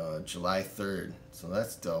 July 3rd. So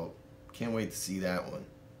that's dope. Can't wait to see that one.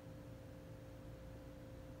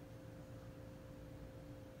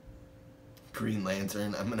 Green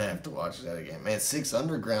Lantern. I'm gonna have to watch that again. Man, Six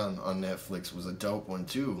Underground on Netflix was a dope one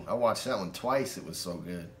too. I watched that one twice. It was so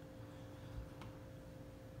good.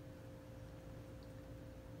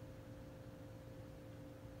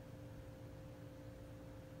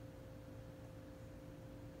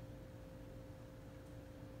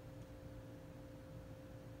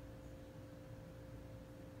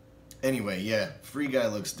 Anyway, yeah, Free Guy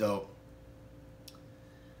looks dope.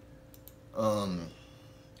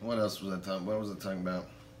 What else was I talking? What was I talking about?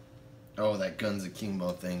 Oh, that Guns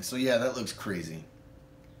Akimbo thing. So yeah, that looks crazy.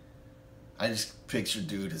 I just picture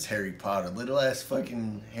dude as Harry Potter, little ass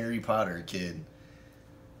fucking Harry Potter kid,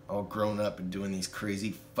 all grown up and doing these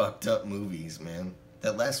crazy fucked up movies, man.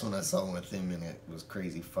 That last one I saw with him in it was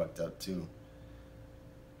crazy fucked up too.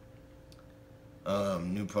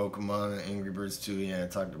 New Pokemon and Angry Birds 2, yeah, I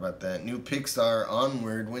talked about that. New Pixar,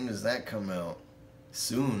 Onward, when does that come out?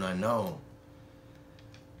 Soon, I know.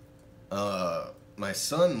 My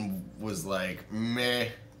son was like, meh.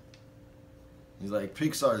 He's like,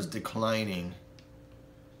 Pixar is declining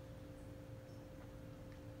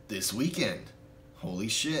this weekend. Holy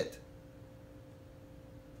shit.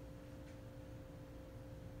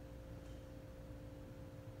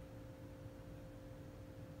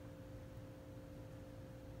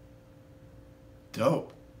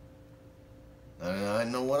 Dope. I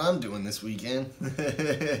know what I'm doing this weekend.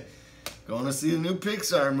 Going to see a new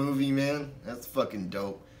Pixar movie, man. That's fucking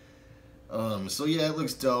dope. So yeah, it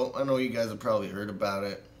looks dope. I know you guys have probably heard about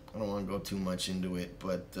it. I don't want to go too much into it,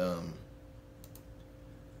 but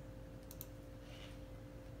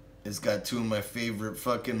it's got two of my favorite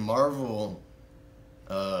fucking Marvel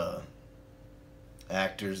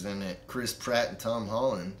actors in it. Chris Pratt and Tom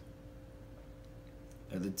Holland.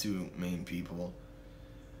 They're the two main people.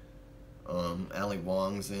 Ali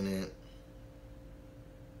Wong's in it.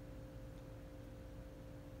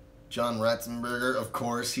 John Ratzenberger, of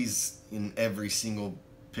course, he's in every single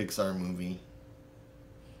Pixar movie.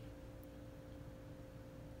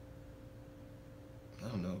 I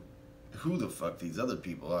don't know who the fuck these other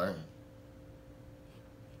people are.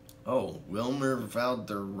 Oh, Wilmer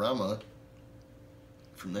Valderrama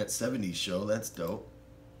from that 70s show. That's dope.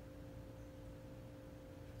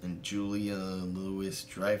 And Julia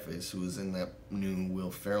Louis-Dreyfus, who was in that new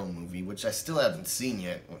Will Ferrell movie, which I still haven't seen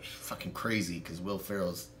yet. Which is fucking crazy, because Will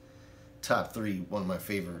Ferrell's top 3, one of my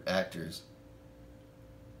favorite actors.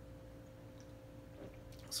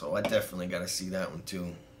 So I definitely gotta see that one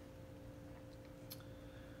too.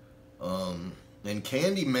 And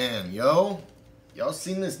Candyman, yo. Y'all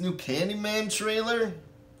seen this new Candyman trailer?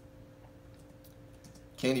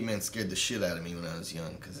 Candyman scared the shit out of me when I was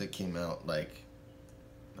young, because it came out like,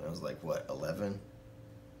 I was like, what, 11?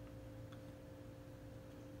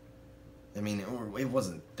 I mean, it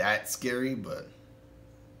wasn't that scary, but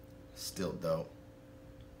still dope.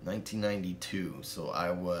 1992. So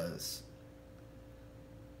I was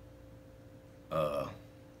holy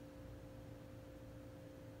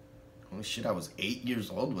shit, I was 8 years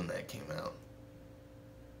old when that came out.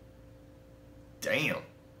 Damn.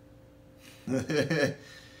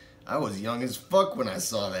 I was young as fuck when I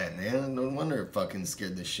saw that, man. No wonder it fucking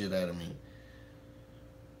scared the shit out of me.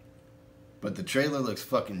 But the trailer looks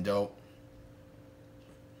fucking dope.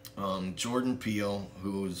 Jordan Peele,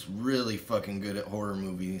 who's really fucking good at horror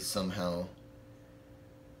movies somehow.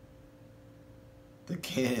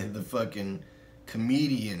 The fucking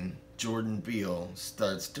comedian Jordan Peele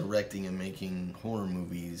starts directing and making horror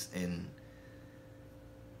movies, and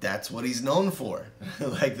that's what he's known for.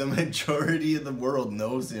 Like, the majority of the world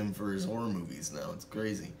knows him for his horror movies now. It's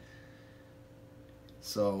crazy.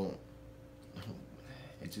 So,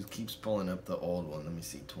 it just keeps pulling up the old one. Let me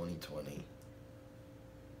see, 2020.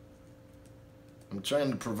 I'm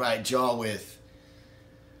trying to provide y'all with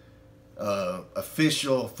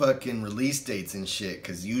official fucking release dates and shit,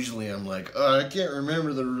 because usually I'm like, oh, I can't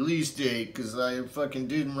remember the release date because I fucking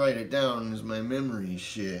didn't write it down as my memory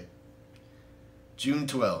shit. June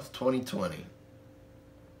 12th, 2020.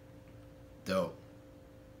 Dope.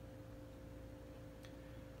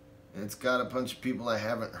 And it's got a bunch of people I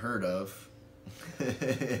haven't heard of.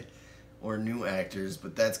 Or new actors,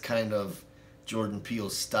 but that's kind of Jordan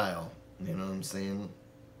Peele's style. You know what I'm saying?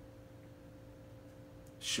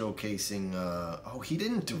 Showcasing, oh, he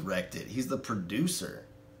didn't direct it. He's the producer.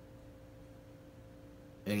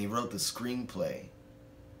 And he wrote the screenplay.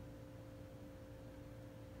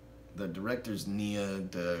 The director's Nia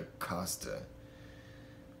DaCosta.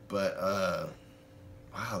 But,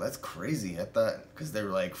 wow, that's crazy. I thought, because they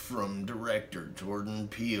were like, from director Jordan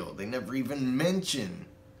Peele. They never even mention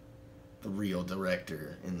the real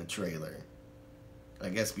director in the trailer. I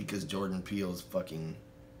guess because Jordan Peele is fucking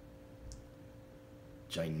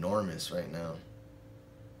ginormous right now.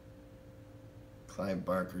 Clive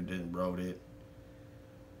Barker wrote it.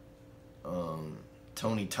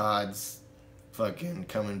 Tony Todd's fucking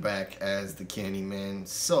coming back as the Candyman.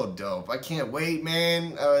 So dope. I can't wait,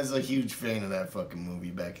 man. I was a huge fan of that fucking movie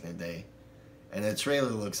back in the day. And the trailer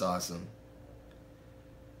looks awesome.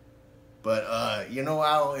 But, you know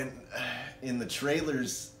how in the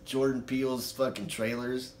trailers, Jordan Peele's fucking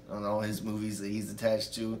trailers on all his movies that he's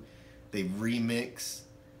attached to, they remix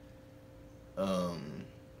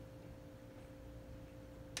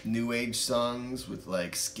new age songs with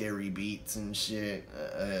like scary beats and shit.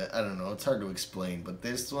 I don't know, it's hard to explain, but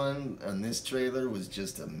this one on this trailer was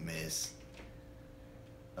just a miss.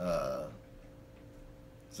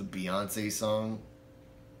 It's a Beyonce song.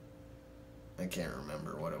 I can't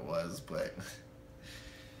remember what it was, but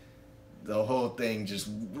the whole thing just,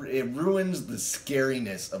 it ruins the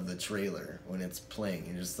scariness of the trailer when it's playing.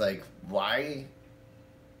 You're just like, why?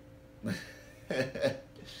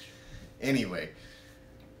 Anyway,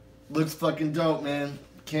 looks fucking dope, man.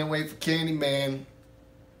 Can't wait for Candyman.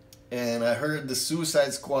 And I heard the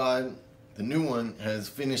Suicide Squad, the new one, has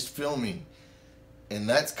finished filming, and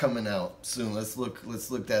that's coming out soon. Let's look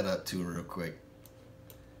that up too real quick.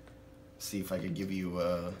 See if I could give you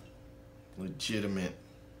a legitimate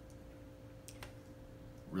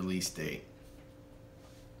release date,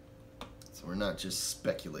 so we're not just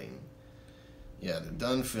speculating. Yeah, they're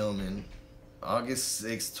done filming August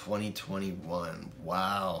 6th, 2021.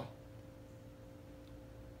 Wow.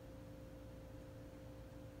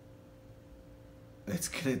 It's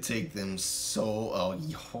gonna take them a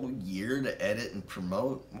whole year to edit and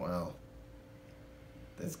promote. Wow,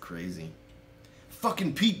 that's crazy.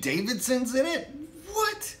 Fucking Pete Davidson's in it?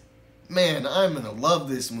 What? Man, I'm gonna love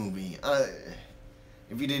this movie.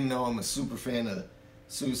 If you didn't know, I'm a super fan of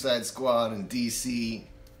Suicide Squad and DC,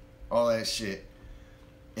 all that shit.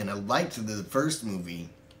 And I liked the first movie.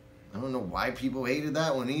 I don't know why people hated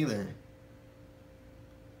that one either.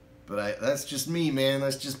 But that's just me, man.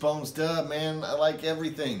 That's just Bones Dub, man. I like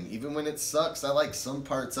everything. Even when it sucks, I like some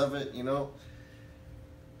parts of it, you know?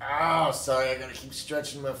 Oh, sorry, I gotta keep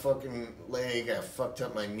stretching my fucking leg. I fucked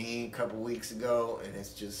up my knee a couple weeks ago, and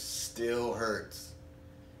it just still hurts.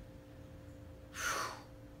 Whew.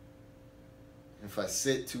 If I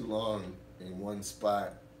sit too long in one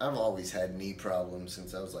spot, I've always had knee problems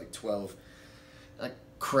since I was like 12. I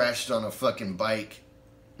crashed on a fucking bike,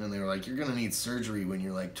 and they were like, you're gonna need surgery when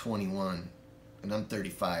you're like 21. And I'm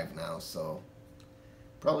 35 now, so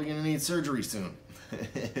probably gonna need surgery soon.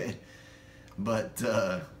 But,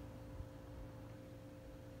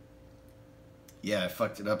 yeah, I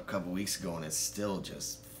fucked it up a couple weeks ago, and it's still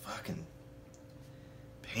just fucking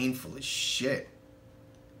painful as shit.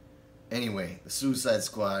 Anyway, the Suicide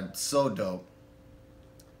Squad, so dope.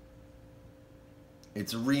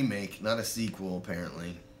 It's a remake, not a sequel,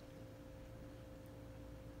 apparently.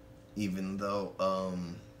 Even though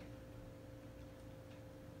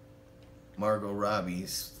Margot Robbie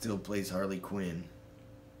still plays Harley Quinn.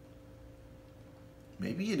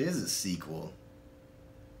 Maybe it is a sequel.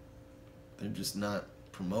 They're just not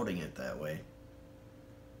promoting it that way.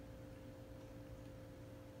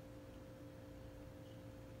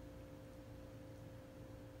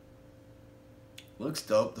 Looks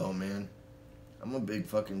dope though, man. I'm a big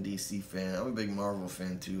fucking DC fan. I'm a big Marvel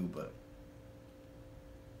fan too, but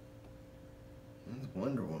when's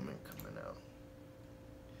Wonder Woman coming out?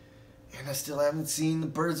 And I still haven't seen the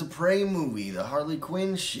Birds of Prey movie, the Harley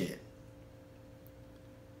Quinn shit.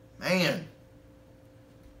 Man.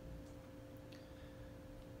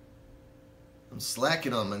 I'm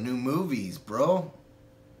slacking on my new movies, bro.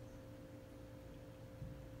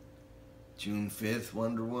 June 5th,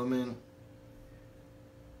 Wonder Woman.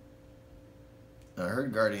 I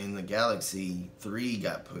heard Guardian of the Galaxy 3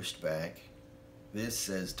 got pushed back. This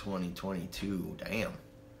says 2022. Damn.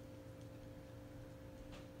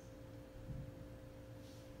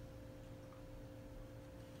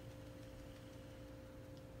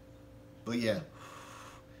 But yeah.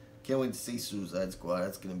 Can't wait to see Suicide Squad.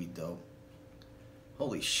 That's going to be dope.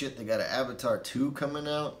 Holy shit, they got an Avatar 2 coming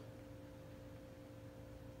out.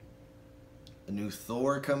 A new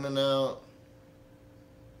Thor coming out.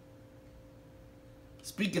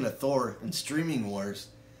 Speaking of Thor and streaming wars,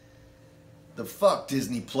 the fuck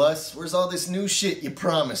Disney Plus? Where's all this new shit you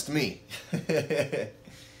promised me?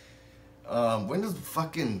 When does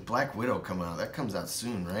fucking Black Widow come out? That comes out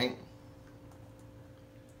soon, right?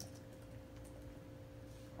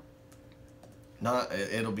 Not,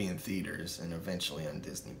 it'll be in theaters and eventually on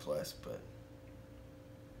Disney Plus, but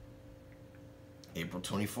April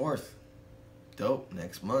 24th. Dope,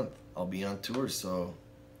 next month. I'll be on tour, so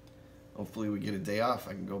hopefully we get a day off.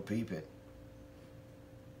 I can go peep it.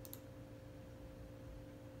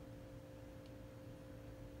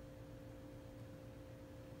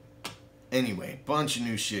 Anyway, bunch of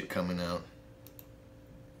new shit coming out.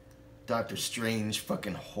 Doctor Strange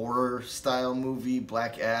fucking horror style movie,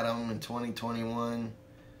 Black Adam in 2021.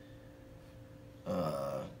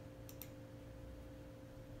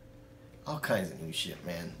 All kinds of new shit,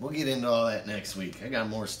 man. We'll get into all that next week. I got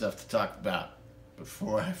more stuff to talk about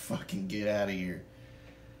before I fucking get out of here.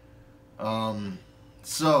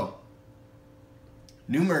 So,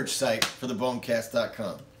 new merch site for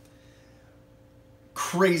thebonecast.com.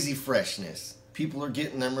 Crazy freshness. People are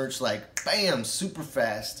getting their merch like, bam, super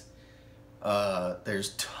fast.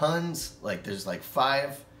 There's tons, like there's like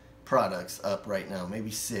 5 products up right now,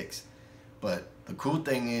 maybe 6. But the cool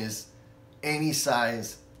thing is, any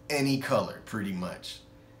size, any color, pretty much.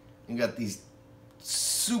 You got these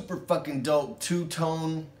super fucking dope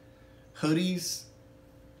 2-tone hoodies,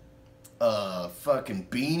 fucking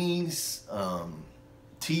beanies,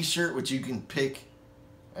 t-shirt, which you can pick,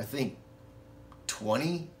 I think,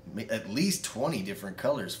 20, at least 20 different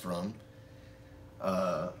colors from.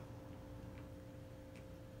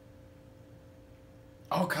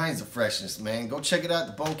 All kinds of freshness, man. Go check it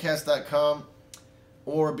out, thebonecast.com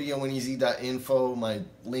or boneeasy.info, my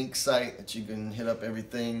link site that you can hit up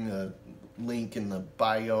everything. Link in the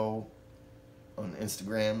bio on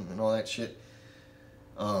Instagram and all that shit.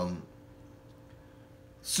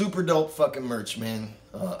 Super dope fucking merch, man.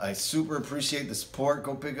 I super appreciate the support.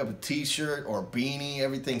 Go pick up a t-shirt or a beanie.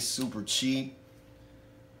 Everything's super cheap.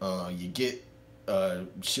 You get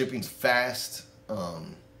shipping's fast.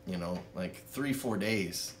 You know, like 3-4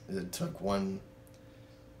 days. It took one.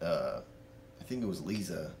 I think it was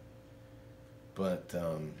Lisa. But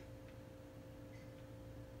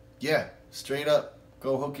yeah, straight up,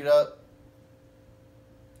 go hook it up.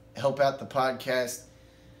 Help out the podcast.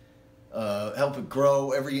 Help it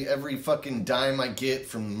grow. Every fucking dime I get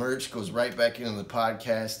from merch goes right back into the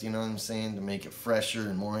podcast, you know what I'm saying? To make it fresher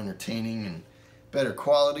and more entertaining and better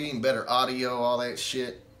quality and better audio, all that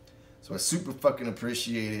shit. So I super fucking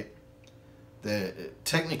appreciate it.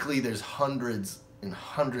 Technically there's hundreds and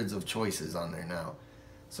hundreds of choices on there now.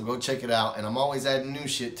 So go check it out. And I'm always adding new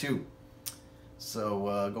shit too.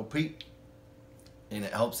 So go peep. And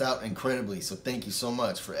it helps out incredibly. So thank you so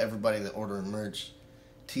much for everybody that ordered merch.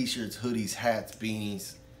 T-shirts, hoodies, hats,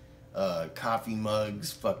 beanies, coffee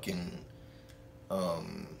mugs, fucking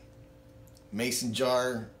mason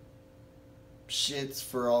jar shits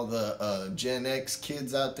for all the Gen X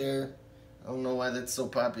kids out there. I don't know why that's so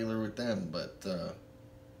popular with them, but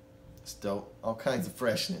it's dope. All kinds of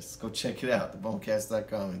freshness. Go check it out,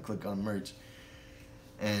 thebonecast.com, and click on merch.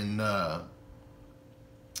 And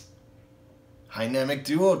Dynamic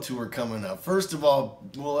Duo Tour coming up. First of all,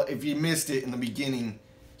 well, if you missed it in the beginning,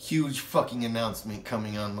 huge fucking announcement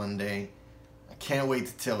coming on Monday. I can't wait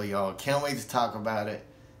to tell y'all. Can't wait to talk about it.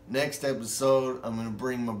 Next episode, I'm going to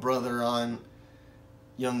bring my brother on,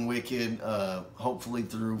 Young Wicked, hopefully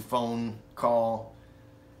through phone call,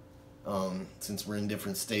 since we're in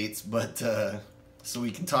different states, but so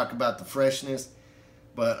we can talk about the freshness.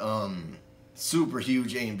 But super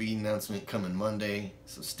huge A&B announcement coming Monday,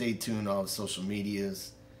 so stay tuned on all the social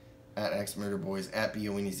medias, at Axe Murder Boys, at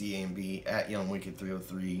BONEZAMB, at Young Wicked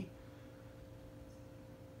 303,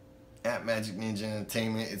 at Magic Ninja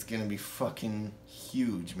Entertainment. It's gonna be fucking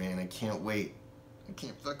huge, man. I can't wait. I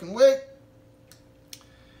can't fucking wait.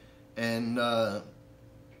 And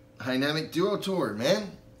Dynamic Duo Tour,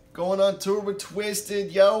 man. Going on tour with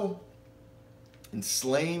Twisted, yo. And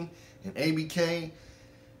Slain, and ABK,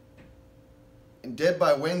 and Dead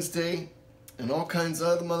by Wednesday, and all kinds of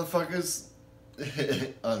other motherfuckers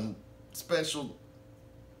on special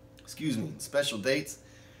dates.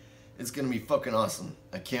 It's gonna be fucking awesome.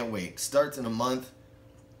 I can't wait. Starts in a month,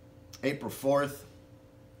 April 4th.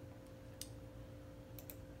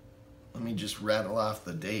 Let me just rattle off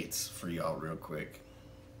the dates for y'all real quick.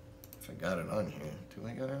 If I got it on here. Do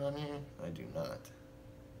I got it on here? I do not.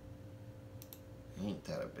 Ain't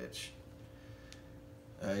that a bitch.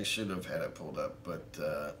 I should have had it pulled up, but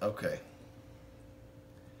okay.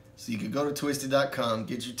 So you can go to twisted.com,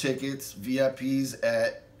 get your tickets, VIPs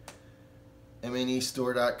at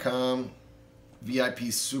mnestore.com.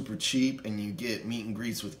 VIP's super cheap, and you get meet and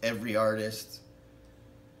greets with every artist.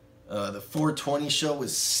 The 420 show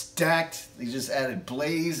was stacked. They just added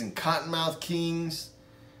Blaze and Cottonmouth Kings.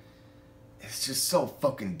 It's just so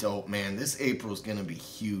fucking dope, man. This April's gonna be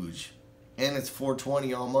huge. And it's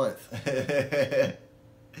 420 all month.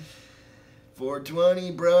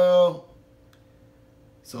 420, bro.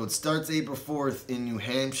 So it starts April 4th in New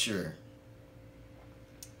Hampshire.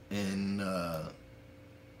 And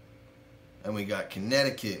we got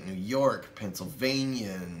Connecticut, New York,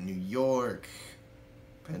 Pennsylvania, New York,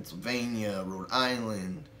 Pennsylvania, Rhode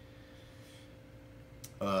Island,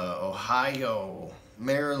 Ohio,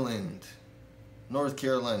 Maryland, North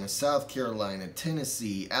Carolina, South Carolina,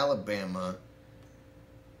 Tennessee, Alabama,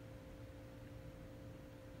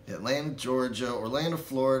 Atlanta, Georgia, Orlando,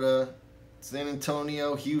 Florida, San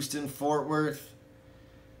Antonio, Houston, Fort Worth.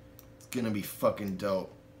 It's gonna be fucking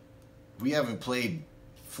dope. We haven't played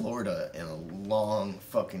Florida in a long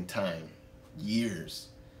fucking time. Years.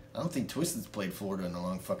 I don't think Twisted's played Florida in a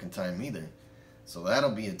long fucking time either. So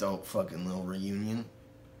that'll be a dope fucking little reunion.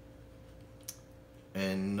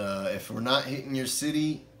 And if we're not hitting your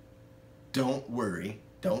city, don't worry.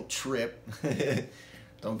 Don't trip.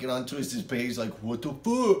 Don't get on Twisted's page like, what the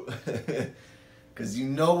fuck? Because you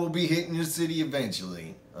know we'll be hitting your city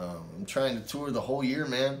eventually. I'm trying to tour the whole year,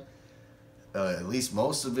 man. At least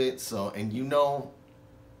most of it. So, and you know,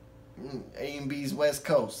 A&B's West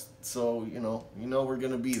Coast. So, you know we're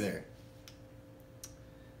going to be there.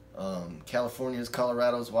 California's,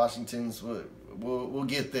 Colorado's, Washington's, we'll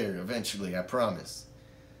get there eventually, I promise.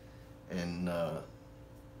 And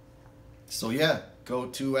so yeah, go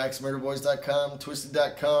to axemurderboys.com,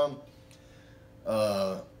 twisted.com.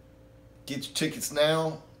 Get your tickets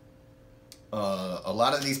now. A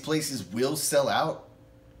lot of these places will sell out.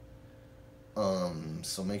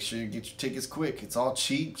 So make sure you get your tickets quick. It's all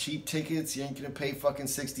cheap tickets. You ain't gonna pay fucking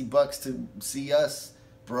 $60 to see us,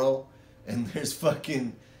 bro. And there's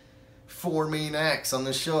fucking 4 main acts on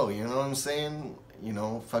the show. You know what I'm saying? You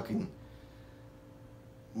know, fucking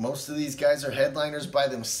most of these guys are headliners by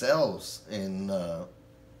themselves, and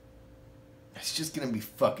it's just gonna be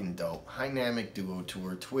fucking dope. Dynamic Duo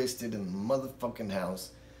Tour, Twisted in the motherfucking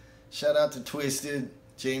house. Shout out to Twisted,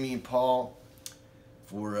 Jamie and Paul,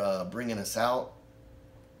 for bringing us out,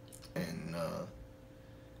 and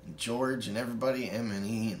George and everybody,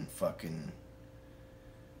 M&E, and fucking,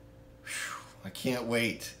 whew, I can't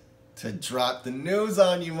wait to drop the news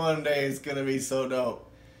on you Monday. It's gonna be so dope.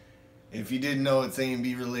 If you didn't know, it's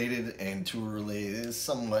A&B related and tour related. It's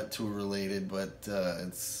somewhat tour related, but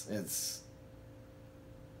it's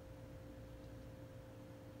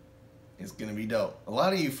gonna be dope. A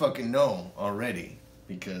lot of you fucking know already,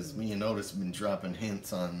 because me and Otis have been dropping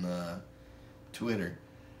hints on Twitter.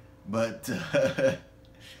 But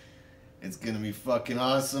it's gonna be fucking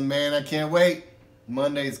awesome, man. I can't wait.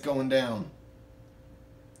 Monday's going down.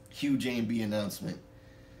 Huge A&B announcement.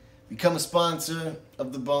 Become a sponsor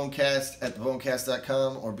of the Bonecast at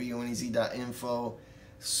thebonecast.com or bonez.info.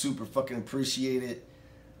 Super fucking appreciate it.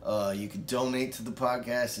 You can donate to the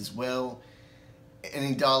podcast as well.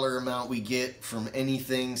 Any dollar amount we get from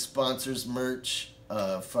anything, sponsors, merch,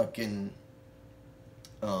 fucking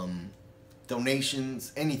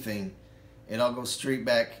donations, anything, it all goes straight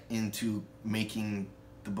back into making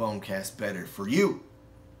the Bonecast better for you.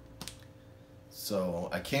 So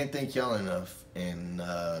I can't thank y'all enough, and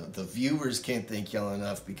the viewers can't thank y'all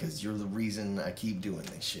enough, because you're the reason I keep doing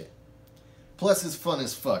this shit. Plus, it's fun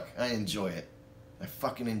as fuck. I enjoy it. I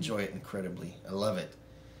fucking enjoy it incredibly. I love it.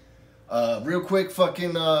 Real quick,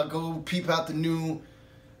 fucking go peep out the new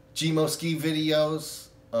Gmo Ski videos,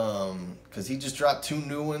 because he just dropped 2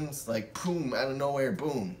 new ones, like boom, out of nowhere,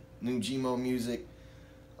 boom, new Gmo music.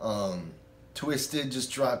 Twisted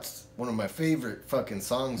just dropped one of my favorite fucking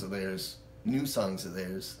songs of theirs, new songs of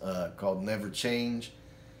theirs, called Never Change.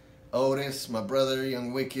 Otis, my brother,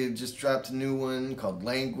 Young Wicked, just dropped a new one called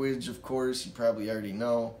Language, of course, you probably already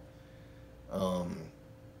know.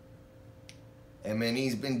 And man,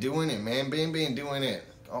 he's been doing it, man, been doing it.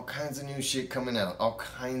 All kinds of new shit coming out, all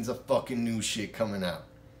kinds of fucking new shit coming out.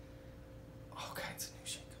 All kinds of new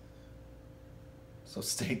shit coming out. So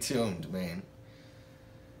stay tuned, man.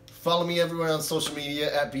 Follow me everywhere on social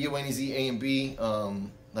media at BONEZAMB.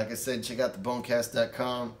 Like I said, check out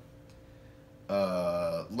thebonecast.com.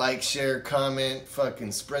 Like, share, comment,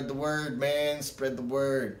 fucking spread the word, man. Spread the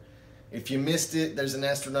word. If you missed it, there's an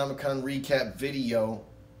Astronomicon recap video,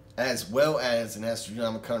 as well as an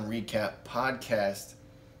Astronomicon recap podcast,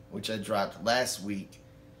 which I dropped last week.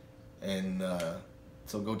 And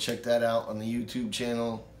so go check that out on the YouTube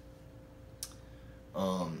channel.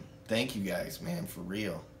 Thank you guys, man, for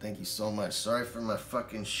real. Thank you so much. Sorry for my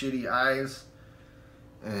fucking shitty eyes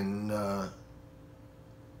and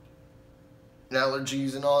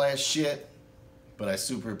allergies and all that shit, but I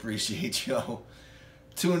super appreciate y'all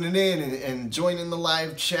tuning in and joining the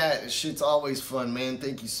live chat. This shit's always fun, man.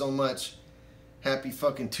 Thank you so much. Happy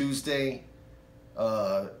fucking Tuesday.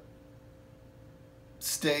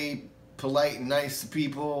 Stay polite and nice to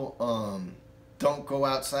people. Don't go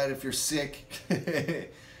outside if you're sick.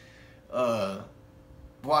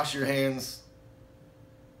 Wash your hands.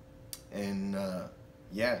 And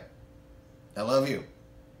yeah, I love you.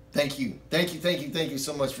 Thank you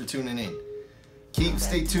so much for tuning in.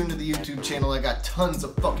 Stay tuned to the YouTube channel. I got tons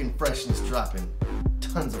of fucking freshness dropping.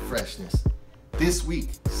 Tons of freshness this week.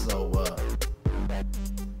 So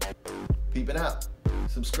peep it out.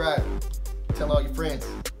 Subscribe. Tell all your friends.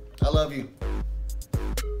 I love you.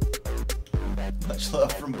 Much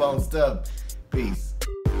love from Bone Stub. Peace.